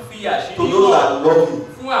máa ń fi àṣírí to those that hàn love him.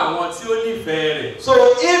 fún àwọn tí ó nífẹ̀ẹ́ rẹ̀. So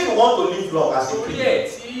if you want to live long as a Torí king, ẹ̀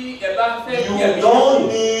tí ẹ bá fẹ́ kí you ẹ̀mí don't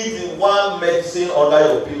need one medicine under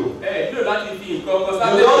your pillow. ẹ nílò láti fi nǹkan kan You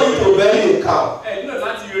sábẹ́ don't need to bury a cow. ẹ nílò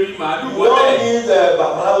láti rí màálù You don't wọlé need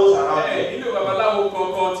babalawos around ẹ you. nílò babaláwo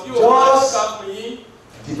kankan tí yóò máa Just ká fún yín.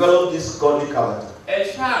 Develop this godly character. Ẹ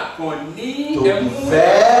ṣàkàn ní To be ẹmú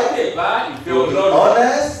fair, lè bá ìfẹ́ To be Ọlọ́run.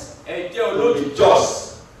 honest, Ẹ jẹ́ to be olóòtítọ́. just.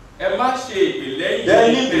 Ẹ má ṣe ìpè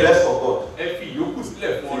Then leave the lẹ́yìn rest for God. ẹ fi ìyókù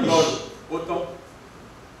sílẹ̀ fún Ọlọ́run. Ó tán.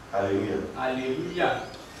 Hallelujah. Hallelujah.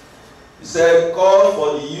 He said, call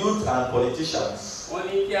for the youth and politicians. Wọ́n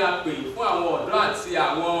ní kí a pè fún àwọn ọ̀dọ́ àti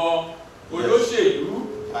àwọn olóṣèlú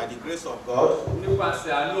By the grace of God,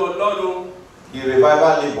 nípasẹ̀ àánú Ọlọ́run the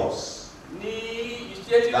revival labors. ní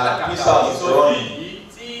iṣẹ́ tí That kàkàkà peace house is ìsọjí running. yìí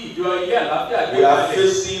tí ìjọ ilé àlàáfíà gbé We are kalẹ̀.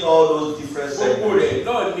 facing all those different Gbogbo rẹ̀ segments.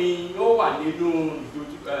 náà ni ó wà nínú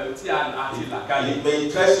tí a ti là kalẹ̀. It may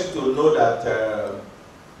interest you to know that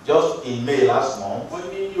just in May last month, Wọ́n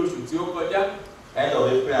ní oṣù tí ó kọjá end of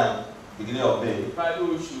April and beginning of May, ìpàdé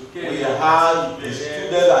oṣù we kẹrin had the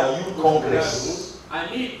Student and Youth Congress. a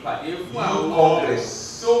ní ìpàdé fún Youth àwọn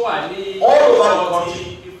Congress. tó wà ní All over the ọtí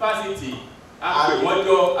country. ifásitì a pè wọ́n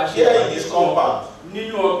jọ Here in aṣèpàdé this fún compound,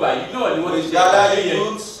 nínú ọgbà yìí náà ni wọ́n we ti ṣe gather ìpàdé yẹn.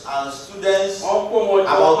 youths and students, Wọ́n kó wọn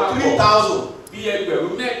jọ about papọ̀ 3,000. bí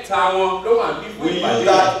ẹgbẹ̀rún mẹ́ta wọn ló wà ní fún We ìpàdé use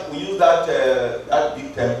yẹn. that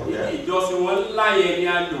big temple Ibi there. ìjọsìn wọn ńlá yẹn ni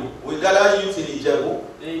a lò. We gather youth in Ijebu.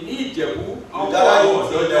 Ní Ìjẹ̀bú We àwọn gather àwọn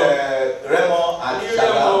youth ọ̀dọ́ in jọ. Remo and Ní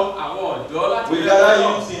Shaga. Rẹ́mọ àwọn ọ̀dọ́ láti We Rẹ́mọ gather náà.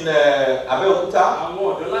 youth in Abeokuta. Àwọn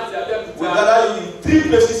ọ̀dọ́ láti We Abẹ́òkúta. gather youth in 3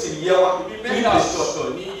 places in Yewa. Ibi 3 mẹ́ta places.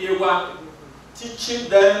 ọ̀tọ̀ọ̀tọ̀ ní Yewa. Teaching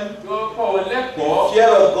them Wọ́n kọ́ wọn the lẹ́kọ̀ọ́ fear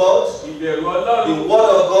of God, ìbẹ̀rù the Ọlọ́run, word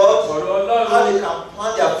of God, ọ̀rọ̀ how Ọlọ́run, they can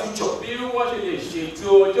plan their future. bí wọ́n ṣe lè ṣètò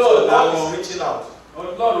ọjọ́ So ọ̀la God wọn. is reaching out.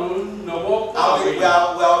 Ọlọ́run ń nawọ́ fún And àwọn we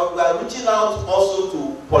èèyàn. are reaching out also to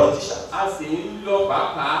politicians. A sì ń lọ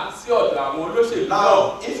pàápàá sí ọ̀dọ̀ àwọn olóṣèlú náà.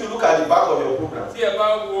 Now, if you look at the back of your program, Tí ẹ bá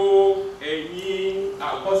wo ẹ̀yìn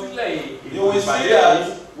àkọsílẹ̀ you will see that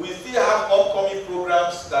we still have upcoming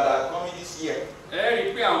programs that are coming this year. ẹ rí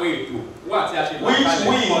i pé àwọn ètò wà tí a ṣe Which lọ́kàlẹ̀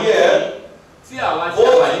we fún here, ọdún tí àwa ṣe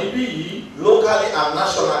wà níbí yìí locally and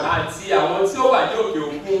nationally, àti àwọn tí ó wà ní òkè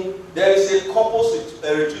òkun. there is a couples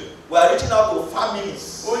retreat. We are reaching out to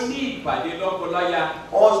families, Ó ní ìpàdé lọ́kọláya.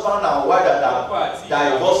 husband and wife that Ọkọ are àti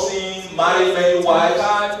divorcing, married many wives,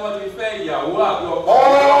 tí wọ́n ti fẹ́ ìyàwó àbí ọkọ.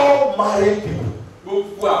 all married people.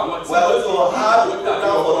 Gbogbo àwọn tí We are wọ́n going to have a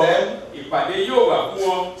program for them. Ìpàdé yóò wà fún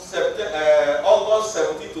wọn August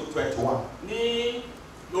 17 to 21. ní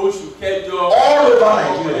oṣù kẹjọ. All over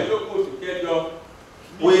Nigeria. Ọ̀pọ̀lọpọ̀ oṣù kẹjọ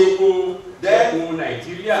ní We- gbogbo then ẹkùn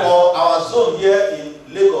Nàìjíríà. For our zone here in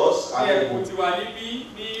Lagos, Ní ẹkùn and tiwa níbí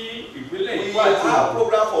ní ìpínlẹ̀ we Èkó àti have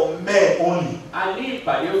program for men only. a ní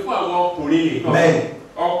ìpàdé fún àwọn ọkùnrin nìkan. Men,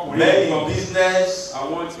 Ọkùnrin men nìkan. in business,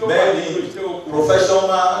 Àwọn tí ó wà men nínú in iṣẹ́ oko.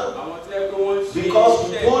 professional. Àwọn tí ẹ pé wọ́n ń ṣe Because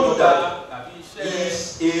we iṣẹ́ told you ìjọba that tàbí iṣẹ́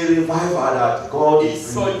Is a revival that God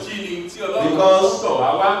is bringing. ìsọjí ni tí Ọlọ́run Because tọ̀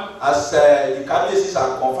wá wá. as the Catholics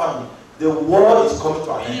are confirming, the world is coming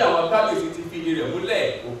to an Bí end. àwọn kábíyèsí ti fi ìdí rẹ̀ múlẹ̀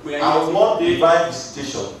òpin ayé And we want divine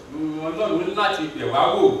visitation. Ọlọ́run láti bẹ̀ wá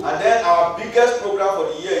wò. And then our biggest program for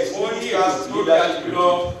the year is Ó ní Ministers ètò Leadership ìjùlọ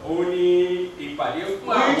Retreat, òun ni ìpàdé fún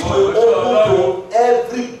which àwọn will ọ̀dọ́ open Ọlọ́run to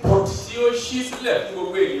everybody tí ó ṣí sílẹ̀ fún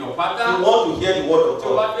gbogbo ènìyàn pátá who want to hear the word of tí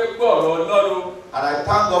ó bá God. fẹ́ gbọ́ ọ̀rọ̀ Ọlọ́run. And I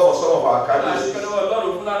thank God for some of our Láti candidates. pẹ́ lọ́wọ́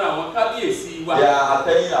Ọlọ́run fún lára àwọn kábíyèsí wa. They are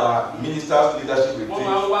attending our Ministers Leadership Wọ́n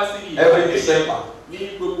máa Retreat ń wá sí every ìpàdé December. ní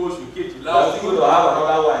gbogbo oṣù kejìlá We are still going to have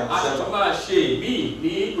another one in a sì tún December. máa ṣe ìmíì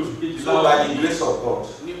ní oṣù kejìlá So by the grace of God,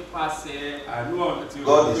 nípasẹ̀ àánú ọ̀nà tí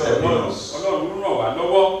God is helping Ọlọ́run us. Ọlọ́run ràn wá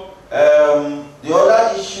lọ́wọ́. The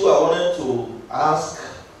other issue I wanted to ask,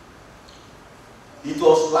 it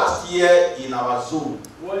was last year in our Zoom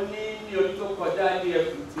Wọ́n ní ọdún tó kọjá ní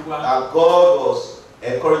ẹkùn tiwa. that God was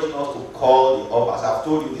encouraging us to call the Obas. I've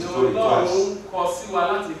told you this story Ọlọ́run twice. kọ sí wa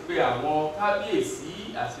láti pe àwọn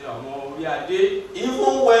kábíyèsí àti àwọn orí adé.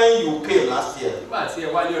 Even when you came last year, Nígbà tí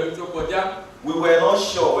ẹ wá ní ọdún tó kọjá, we were not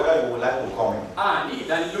sure whether you would like to come in. a ní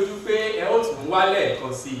ìdánilójú pé ẹ ó tún wá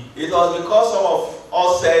lẹ́ẹ̀kan sí i. It was because some of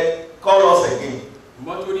us said, call us again.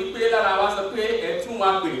 Ìmọ̀ torí pé lára wa sọ pé ẹ tún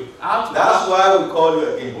wá pè á tún That's wá. why we call you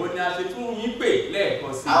again. Ó ní a ṣe tún yín pè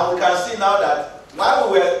lẹ́ẹ̀kan sí i. And we can see now that while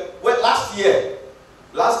we were last year,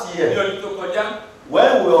 Ní ọdún tó kọjá,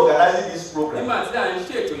 when we were organizing this program, nígbà tí à ń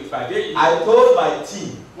ṣètò ìpàdé yìí, I told my team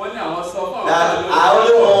wọ́n ní àwọn sọ fún àwọn that ọ̀dọ́ I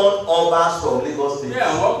only lọ́wọ́ want Obas from Lagos pé State.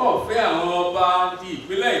 àwọn kàn fẹ́ àwọn ọba di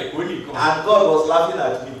ìpínlẹ̀ Èkó nìkan. And God was laughing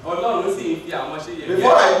at me. Ọlọ́run sì ń fi àwọn ṣe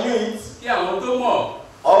Before yẹ̀yẹ́ I knew it, kí àwọn tó mọ̀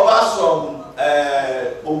Obas from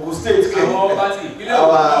Ogun State came. àwọn ọba ti ìpínlẹ̀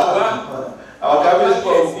Ògùn náà wá. Our cabinet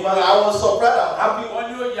from I was surprised and happy. Wọ́n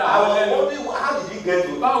ní ó yà I àwọn was lẹ́nu. wondering how did he get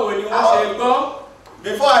to? Báwo ni wọ́n ṣe gbọ́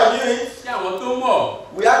Before I knew it, kí àwọn tó mọ̀?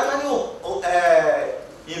 we actually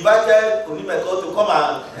invited Onimeko to come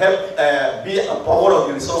and help be one of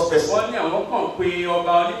the resource persons. Wọ́n ní àwọn kàn pé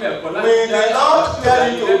ọba onímẹ̀kọ́ láti We did not tell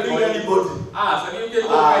him to bring anybody. Sọ ní pé tó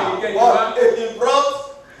fẹ́ ẹnikẹ́ni wá.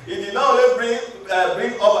 But he did not only bring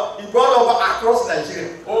Oba, he brought Oba across Nigeria.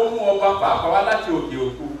 Ó mú ọba pàápàá wá láti òkè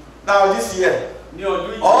òkun Now this year, ní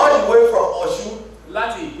ọdún yìí. all the way from Osun,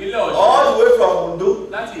 Láti ìpínlẹ̀ all Ọ̀ṣun, the way from Ondo,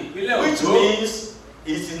 láti ìpínlẹ̀ which Oǹdó. means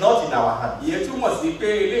it is not in our hands. Ìyẹn túmọ̀ sí pé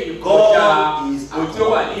eléyìí God kọjá is ohun tí ó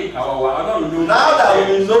wà ní ìkáwọ́ wa. Ọlọ́run ló ń Now that ṣe.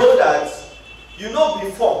 we know that, you know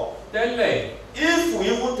before, Tẹ́lẹ̀, if we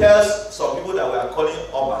even tell some people that we are calling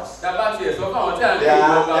Obas, tábà tiẹ̀ sọ fún àwọn tí à ń they pè ní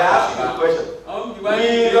are ọba asking the pàápàá. question. Àwọn bí wá ní We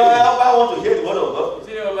ìbéèrè. don't want to hear the word of God.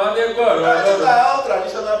 Ṣé ọba fẹ́ gbọ́ ọ̀rọ̀ These Ọlọ́run? are all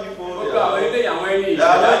traditional people. Gbogbo àwọn eléyìí àwọn ẹni They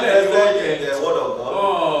are not ìṣẹ̀lẹ̀ ní wọ́n interested jẹ. in the word of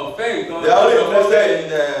God. Fẹ́ nǹkan They are only lọ́wọ́ interested bẹ́ẹ̀.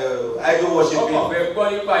 in idol Ọkàn worshiping, fẹ́ gbọ́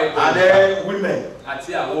nípa ìpè and then women,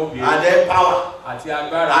 àti àwọn and obìnrin then power, àti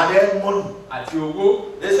agbára and then money. àti owó.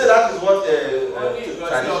 They say that is what Wọ́n ní nǹkan tí ọba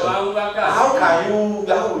tradition. ń wá How káàkiri. can you?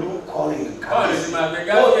 How will you call it? Báwo ni ti máa fẹ́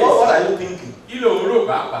What gáàsì? are you thinking? Kí ló ń rò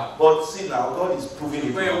pàápàá? But see now, God is proving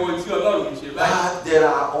it. Ìpè wo tí Ọlọ́run ń ṣe báyìí? That there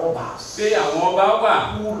are Obas Pé àwọn ọba wà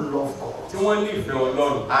who love God, tí wọ́n nífẹ̀ẹ́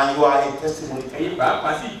Ọlọ́run. and you are a testimony. Ẹ̀yin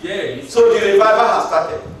pàápàá sì jẹ́ ẹ̀rí. So the revival has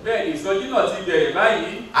started. Bẹ́ẹ̀ ni ìsọjí náà ti bẹ̀rẹ̀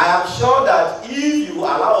báyìí. I am sure that if you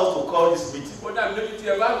allow us to call this meeting Ó dá mi lójú tí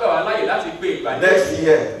ẹ bá gbà wá láyè láti pe ìpàdé next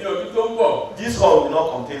year, ní ọdún tó ń bọ̀. this hall will not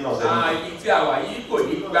contain us anymore. Ààyè tí a wà yìí kò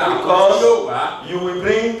ní gba àwọn tí Because yóò wá. you will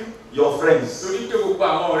bring your friends. Torí pé gbogbo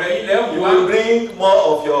àwọn ọ̀rẹ́ ilẹ̀ ń You wá. will bring more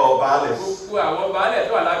of your baales. Gbogbo àwọn baálẹ̀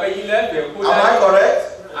tó wà lábẹ́ yín lẹ́fẹ̀ẹ́ kó Am I correct?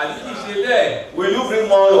 Àti kì í ṣe bẹ́ẹ̀. Will you bring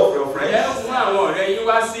more of your Ẹ friends? fún àwọn ọ̀rẹ́ yín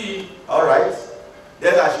wá sí i. All right.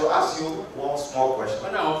 Then I should ask you one small question.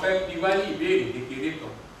 Wọ́n náà fẹ́ bí wá ní ìbéèrè kékeré kan.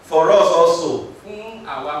 For us also, Fún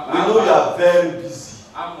àwa we know you are very busy.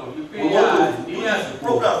 A mọ̀ wípé We yà want to ní do this àsìkò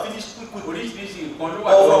program finish quick. oríṣiríṣi nǹkan ló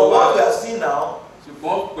wà But lọ́wọ́ from wa. what we are seeing now,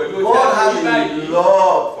 Ṣùgbọ́n pẹ̀lú ojú God àti has báyìí, a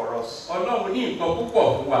lot for us. Ọlọ́run ní nǹkan púpọ̀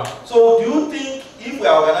fún wa. So do you think if we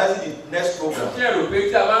are organizing the next program, Ṣé ẹ rò pé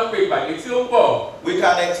tí a bá ń pe ìpàdé tí ó ń bọ̀, we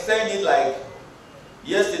can extend it like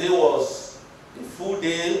yesterday was a full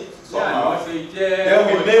day ní àná somehow. ṣe jẹ́ Then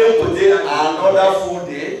we made today another full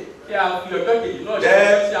day. kí a fi ọjọ́ kejì náà ṣe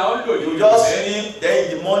Then tí a ń lò ní You just ìfẹ́. sleep, then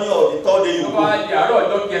in the morning of the third day you Tó bá go. di àárọ̀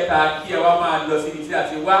ọjọ́ kẹta kí ẹ wá máa lọ síbi tí a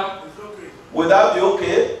ti wá. Would that be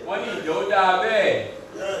okay? Wọ́n ní ìjọ ó dáa bẹ́ẹ̀.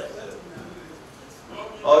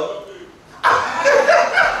 Or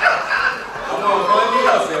Àwọn kan ní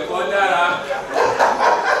ọ̀sẹ̀ kan dára.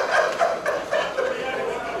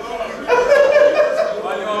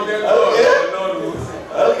 Wọ́n ní wọ́n fẹ́ gbọ́ ọ̀rọ̀ Ọlọ́run.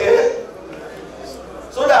 okay.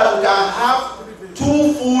 So that we can have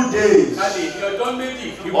 2 full days Ká lè ní ọjọ́ méjì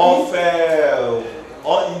kí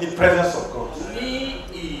of in the presence of God. ní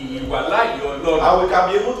ìwàláyé Ọlọ́run. And we can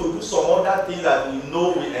be able to do some other things that we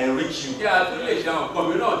know will enrich you. Kí a tún lè ṣe àwọn nǹkan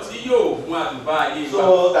mìíràn tí yóò mú àdùnbá ayé wa.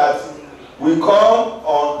 So that We come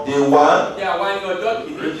on day 1. Kí a wá ní ọjọ́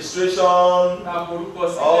kìíní. Registration, Ká forúkọ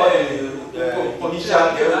all sílẹ̀. the initial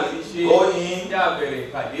go in. Kí a bẹ̀rẹ̀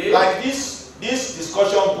ìpàdé. Like this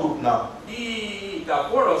discussion group now. Bí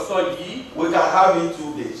ìtàkùrọ̀sọ yìí. We can have it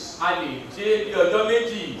 2 days. A lè ṣe bí ọjọ́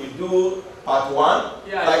méjì. We do part 1.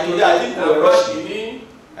 Kí a Like ṣe today, I think we were rushing. kìíní.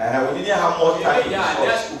 We didn't have much time to Ìyá àdé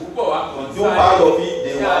discuss. àsìkò púpọ̀ wá kàn We do part of it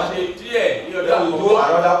day Kí a 1. ṣe díẹ̀ ní ọjọ́ Then we do àkọ́kọ́.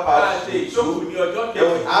 another Kí a part ṣe day ìjókòó 2. ní ọjọ́ Then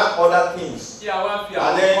we kejì. add other things. Kí a wá fi And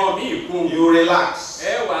àwọn then nǹkan míì kún. you relax.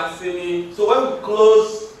 Ẹ wá sinmi. So when we close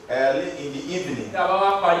early in the evening, Tí a bá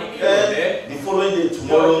wá parí ní ìrọ̀lẹ́. then the following day,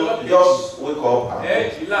 tomorrow, just wake up.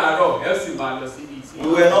 Ẹ jí láàárọ̀, ẹ sì máa lọ síbi tí. We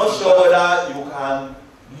were not sure whether you can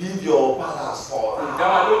leave your palace for Kò dá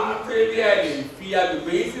wa lójú pé bí ẹ lè fi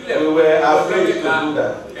agbègbè yín sílẹ̀ We fún were ọjọ́ afraid to mẹ́ta. do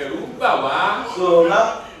that. Ẹ̀rù ń bà wá. So now,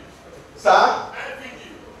 sir,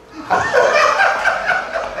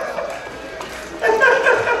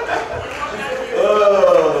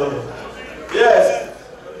 yes,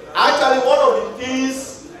 actually one of the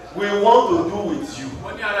things we want to do with you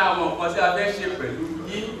Wọ́n ní ara àwọn nǹkan tí a fẹ́ ṣe pẹ̀lú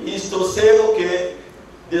yín. is to say, okay,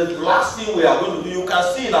 the last thing we are going to do, you can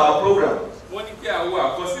see in our program, Wọ́n ní kí a wo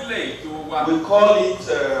àkọsílẹ̀ ètò wa. we call it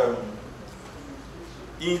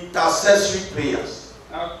intercessory prayers.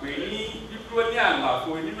 A pè ní dúdúró ní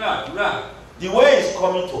àlàfo nínú àdúrà. The way it's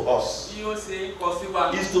coming to us Bí ó ṣe ń kọ sí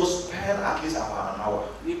wa. is to spend at least about an hour.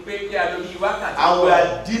 Ní pé kí a lo bí wákàtí And we kan.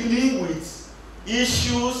 are dealing with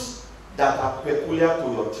issues that are peculiar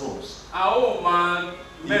to your thrones. A ó máa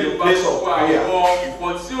mẹ́rin bá place of gbogbo prayer. àwọn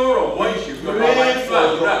nǹkan tí ó rọ̀ mọ́ ìṣèjọba wa nínú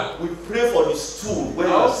àdúrà. We pray for the stool where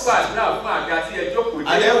A you ó are sitting. gbàdúrà fún àga tí ẹ jókòó And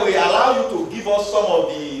lé. then we allow you to give us some of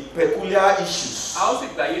the peculiar issues A ó sì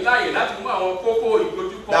gbà yín láàyè láti mú àwọn kókó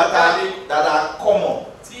ìdojúkọ that jáde are common.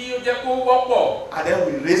 tí ó jẹ́ kó wọ́pọ̀. And then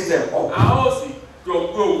we raise them up. A ó sì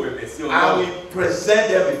gbogbo ẹ̀bẹ̀ sí And Ọlọ́run. we present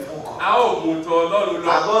them before God. A ó mú tọ̀ Ọlọ́run And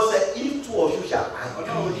lọ. God said, if two of you shall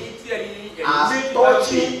Ọlọ́run agree ní tí ẹni as méjì bá ṣe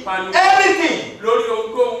touching ìpanu anything. lórí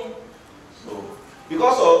ohunkóhun. So,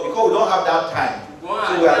 because we don't have that time,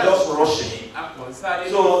 so we are just rushing.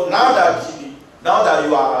 So now that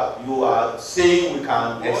you are saying we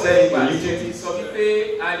can extend it a little bit, sọ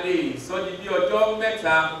wípé a lè sọ di bí ọjọ́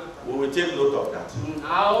mẹ́ta. we will take note of that.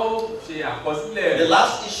 A ó ṣe àkọsílẹ̀ The rẹ̀.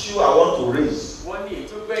 last issue I want to raise, Wọ́n ní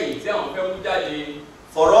ètò gbẹ̀yìn tí àwọn fẹ́ mú jáde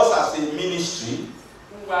for us as a ministry,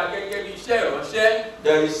 fún wa gẹ́gẹ́ bí iṣẹ́ ìránṣẹ́.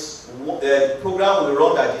 there is a program we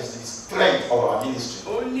run that is the strength of our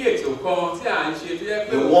ministry, Ó ní ètò kan tí à ń ṣe tó yẹ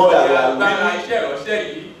pé The ó one that ní we are agbára really iṣẹ́ ìránṣẹ́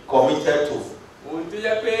yìí. committed to, Ohun tó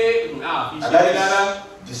yẹ pé a fi and ṣe that rárá.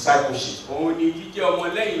 is discipleship. Òun ni jíjẹ́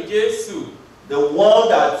ọmọlẹ́yìn Jésù. The one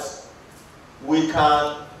that we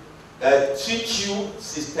can teach you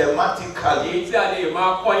systematically, Èyí tí a lè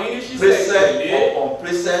máa kọ́ yín ní ṣíṣẹ́ precept ìtẹ̀lé upon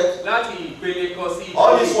precept. láti ìpele kan sí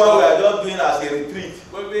All this one we kan. are just doing as a retreat.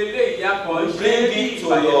 Gbogbo eléyìí a kàn ń We ṣe bring bí it to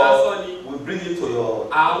ìpàdé lásán ni. we bring it to your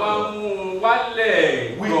Àwa mú un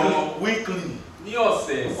wálẹ̀ gan weekly ní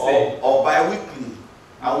ọ̀sẹ̀ẹ̀sẹ̀. or bi-weekly,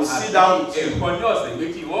 and we sit down with you, ẹ̀kan ní ọ̀sẹ̀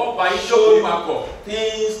méjì wọ́n bá yín Show jókòó you papọ̀.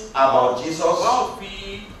 things about Jesus, Wọ́n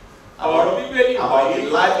fi ọ̀rọ̀ bíbélì about wọ̀nyí the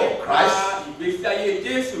life of nípa Christ, ìgbésí ayé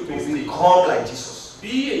Jésù to Kristi. become like Jesus.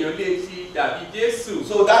 Bí èèyàn lè ti dàbí Jésù.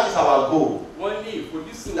 So that is our goal. Wọ́n ní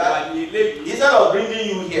ìfojúsùn That- wa ní eléyìí. Instead of bringing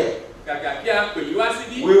you here, Kàkà kí a pè yín wá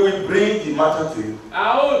síbí. we will bring the matter to you.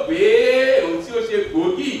 A ó gbé ohun tí ó ṣe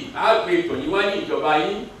gbòógì, a gbé tọ̀ yín wá ní ìjọba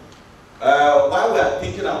yín. While we are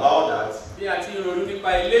thinking about that, Bí a ti ń ronú nípa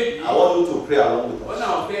eléyìí, I want you to pray along with wọ́n us.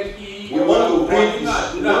 náà fẹ́ kí We want to wọ́n bring nínú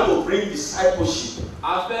this, we àdúrà. want to bring discipleship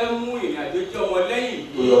A fẹ́ mú ìrìnàjò jẹ́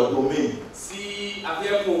ọmọlẹ́yìn to yìí your domain, sí a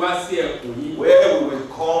fẹ́ mú wá sí ẹkùn yìí. where we will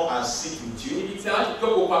come and sit with you. Ibi tí a ti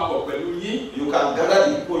jókòó papọ̀ pẹ̀lú yín. You can gather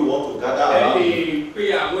the people you want to gather Ẹ around. lè pe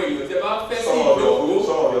àwọn èèyàn tí ẹ bá fẹ́ sí Some of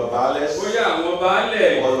ìjókòó. your ballets or Bóyá àwọn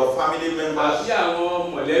baálẹ̀ your family members, àbí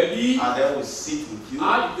àwọn mọ̀lẹ́bí. and then we sit with you.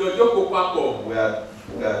 A jọ jókòó papọ̀. We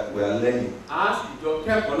are learning. A sì jọ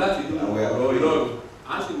kẹ́kọ̀ọ́ láti nínú And we are ọ̀rọ̀ praying. Ọlọ́run.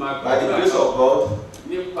 A sì máa By the gbàdúrà grace of God,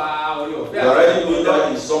 nípa oore we ọ̀fẹ́ are already àti doing Ọlọ́run.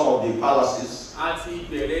 that in some of the palaces. A ti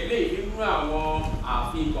bẹ̀rẹ̀ eléyìí nínú àwọn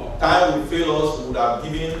àfihàn. Time will fail us, we would have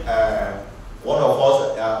given one of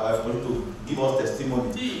us to give us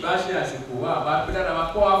testimony. Tí ìbá ṣe àsìkò wa àbá pé dára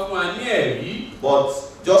wa kọ́ wa fún wa ní ẹ̀rí. But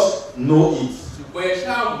just know it Ṣùgbọ́n ẹ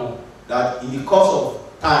ṣáà mọ̀ that in the course of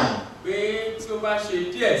time, pé tí ó bá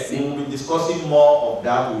ṣe díẹ̀ sí, we will be discussing more of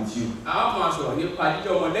that with you. a ó máa sọ̀rọ̀ nípa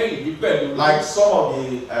jíjẹ́ ọmọlẹ́yìn yìí pẹ̀lú. Like some of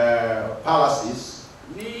the palaces,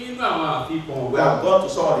 Nínú àwọn àfihàn we have gone to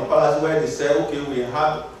some of the palaces where they say, okay, we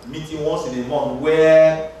have meeting once in a month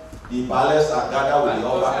where the palace and gather with the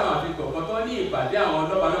Àtúntò sí Ọba. àwọn àfikún kan tó ní ìpàdé àwọn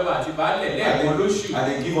lọ́balọ́ba àti baálẹ̀ lẹ́ẹ̀kan lóṣù. And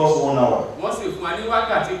they give us 1 hour Wọ́n sì fún wa ní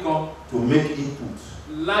wákàtí kan to make input.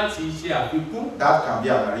 láti ṣe àfikún. That can be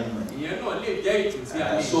an arrangement. Ìyẹn náà lè jẹ́ ètò tí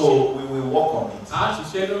a lè ṣe. So we will work on it. A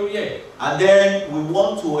ṣiṣẹ́ lórí ẹ̀. And then we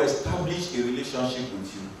want to establish a relationship with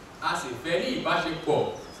you. A sì fẹ́ ní ìbáṣepọ̀.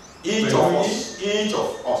 Each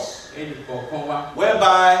of us. Ẹnì kọ̀ọ̀kan wa.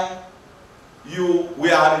 Whereby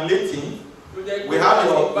we are relating. We have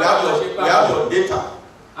your data.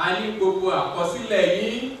 A ní gbogbo àkọsílẹ̀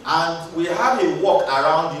yín. And we have a work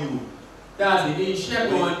around you. Dáàsì ní iṣẹ́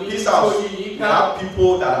kan ní This house, we have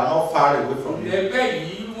people that are not far away from you. Ẹgbẹ́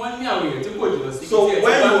yìí wọ́n ní àwọn èèyàn tí kò jìnnà sí. So when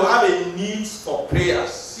you have a need for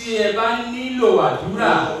prayers, tí ẹ bá nílò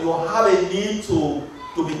àdúrà, you have a need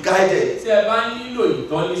to be guided. tí ẹ bá nílò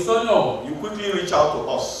ìtọ́nisọ́nà, You quickly reach out to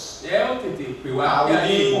us. ẹ ó tètè pè wá.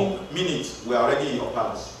 Within minutes, we are already in your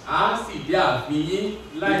palace. A sì dé ààfin yín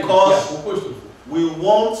láì fi Because àkókò ṣòfò. we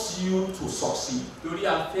want you to succeed. Torí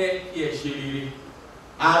a fẹ́ kí ẹ ṣe rere.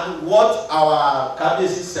 And what our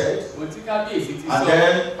Kabiyesi said, Ohun tí Kábíyèsí ti sọ. and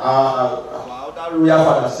then our other royal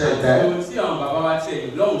father said that, Ohun tí àwọn bàbá wa ti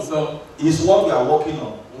ẹ̀yìn lọ́hùn sọ. is what we are working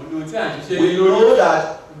on. Ohun tí à ń ṣiṣẹ́ We lé lórí. know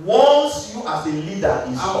that once you as a leader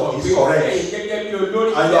is correct, Gẹ́gẹ́ bí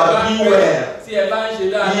olórí and you are doing well, tí ẹ bá ń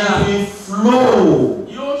ṣe dáadáa, it will flow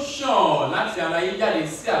yóò ṣàn láti ara yín jáde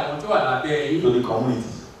sí àwọn tó wà lábẹ́ yín. to the community.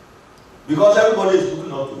 Because everybody is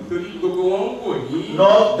looking up to you. Torí gbogbo wọn ń wò yín.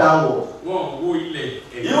 Not downward. Wọ́n ń wo ilẹ̀.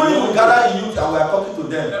 Even if we gather in youth and we are talking to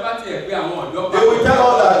them, Ẹ bá tiẹ̀ pé àwọn ọ̀dọ́ they will tell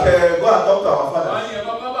us that go and talk to our Wọ́n fathers. ní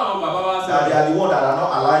ẹ̀kọ́ bá àwọn bàbá wa That they sọ̀rọ̀. are the ones that are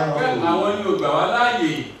not aligned Pé to àwọn ni ò gbà wá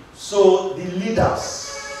láàyè. So the leaders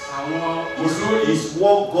Àwọn olórí is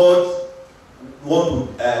what God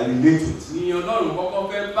want to relate with. ni Ọlọ́run kọ́kọ́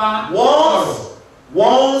fẹ́ bá sọ̀rọ̀.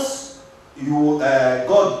 Once you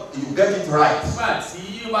get it right, Nígbà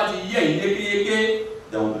tí ó bá ti yé ẹ̀yin yékéyéké,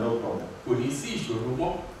 there will be no problem. kò ní sí ìṣòro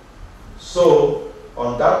mọ́. So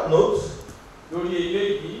on that note, Lórí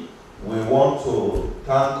eléyìí, we want to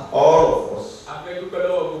thank all of us a fẹ́ dúpẹ́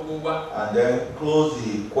lọ́wọ́ gbogbo wa. and then close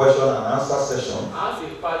the question and answer session. A sì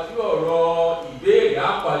pajú ọ̀rọ̀ ìbéèrè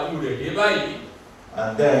àpàjù rẹ̀ dé báyìí.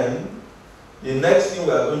 And then the next thing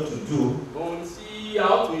we are going to do, Ohun tí a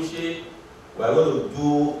ó tún ṣe, we are going to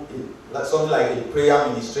do something like a prayer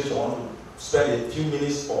ministration. We want to spend a few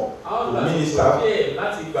minutes for a ó the láti minister, sókè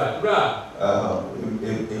láti gbàdúrà.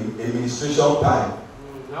 a ministration time.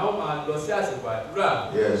 A ó máa lọ sí àsìkò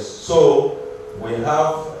àdúrà. Yes. So we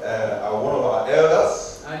have one of our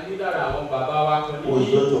elders A ní lára àwọn bàbá wa kan who is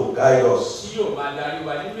níbí going to guide us. tí yóò máa darí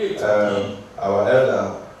wa nínú ètò yìí. Our elder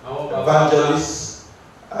Àwọn bàbá wa evangelist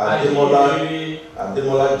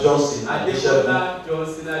Ademola Johnson Adeshegun. Adémọ́lá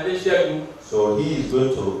Johnson Adéṣẹ́gun. So he is going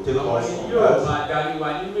to take Àwọn us ni on yóò that máa darí wa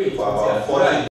nínú ètò for tí our àdúrà yìí.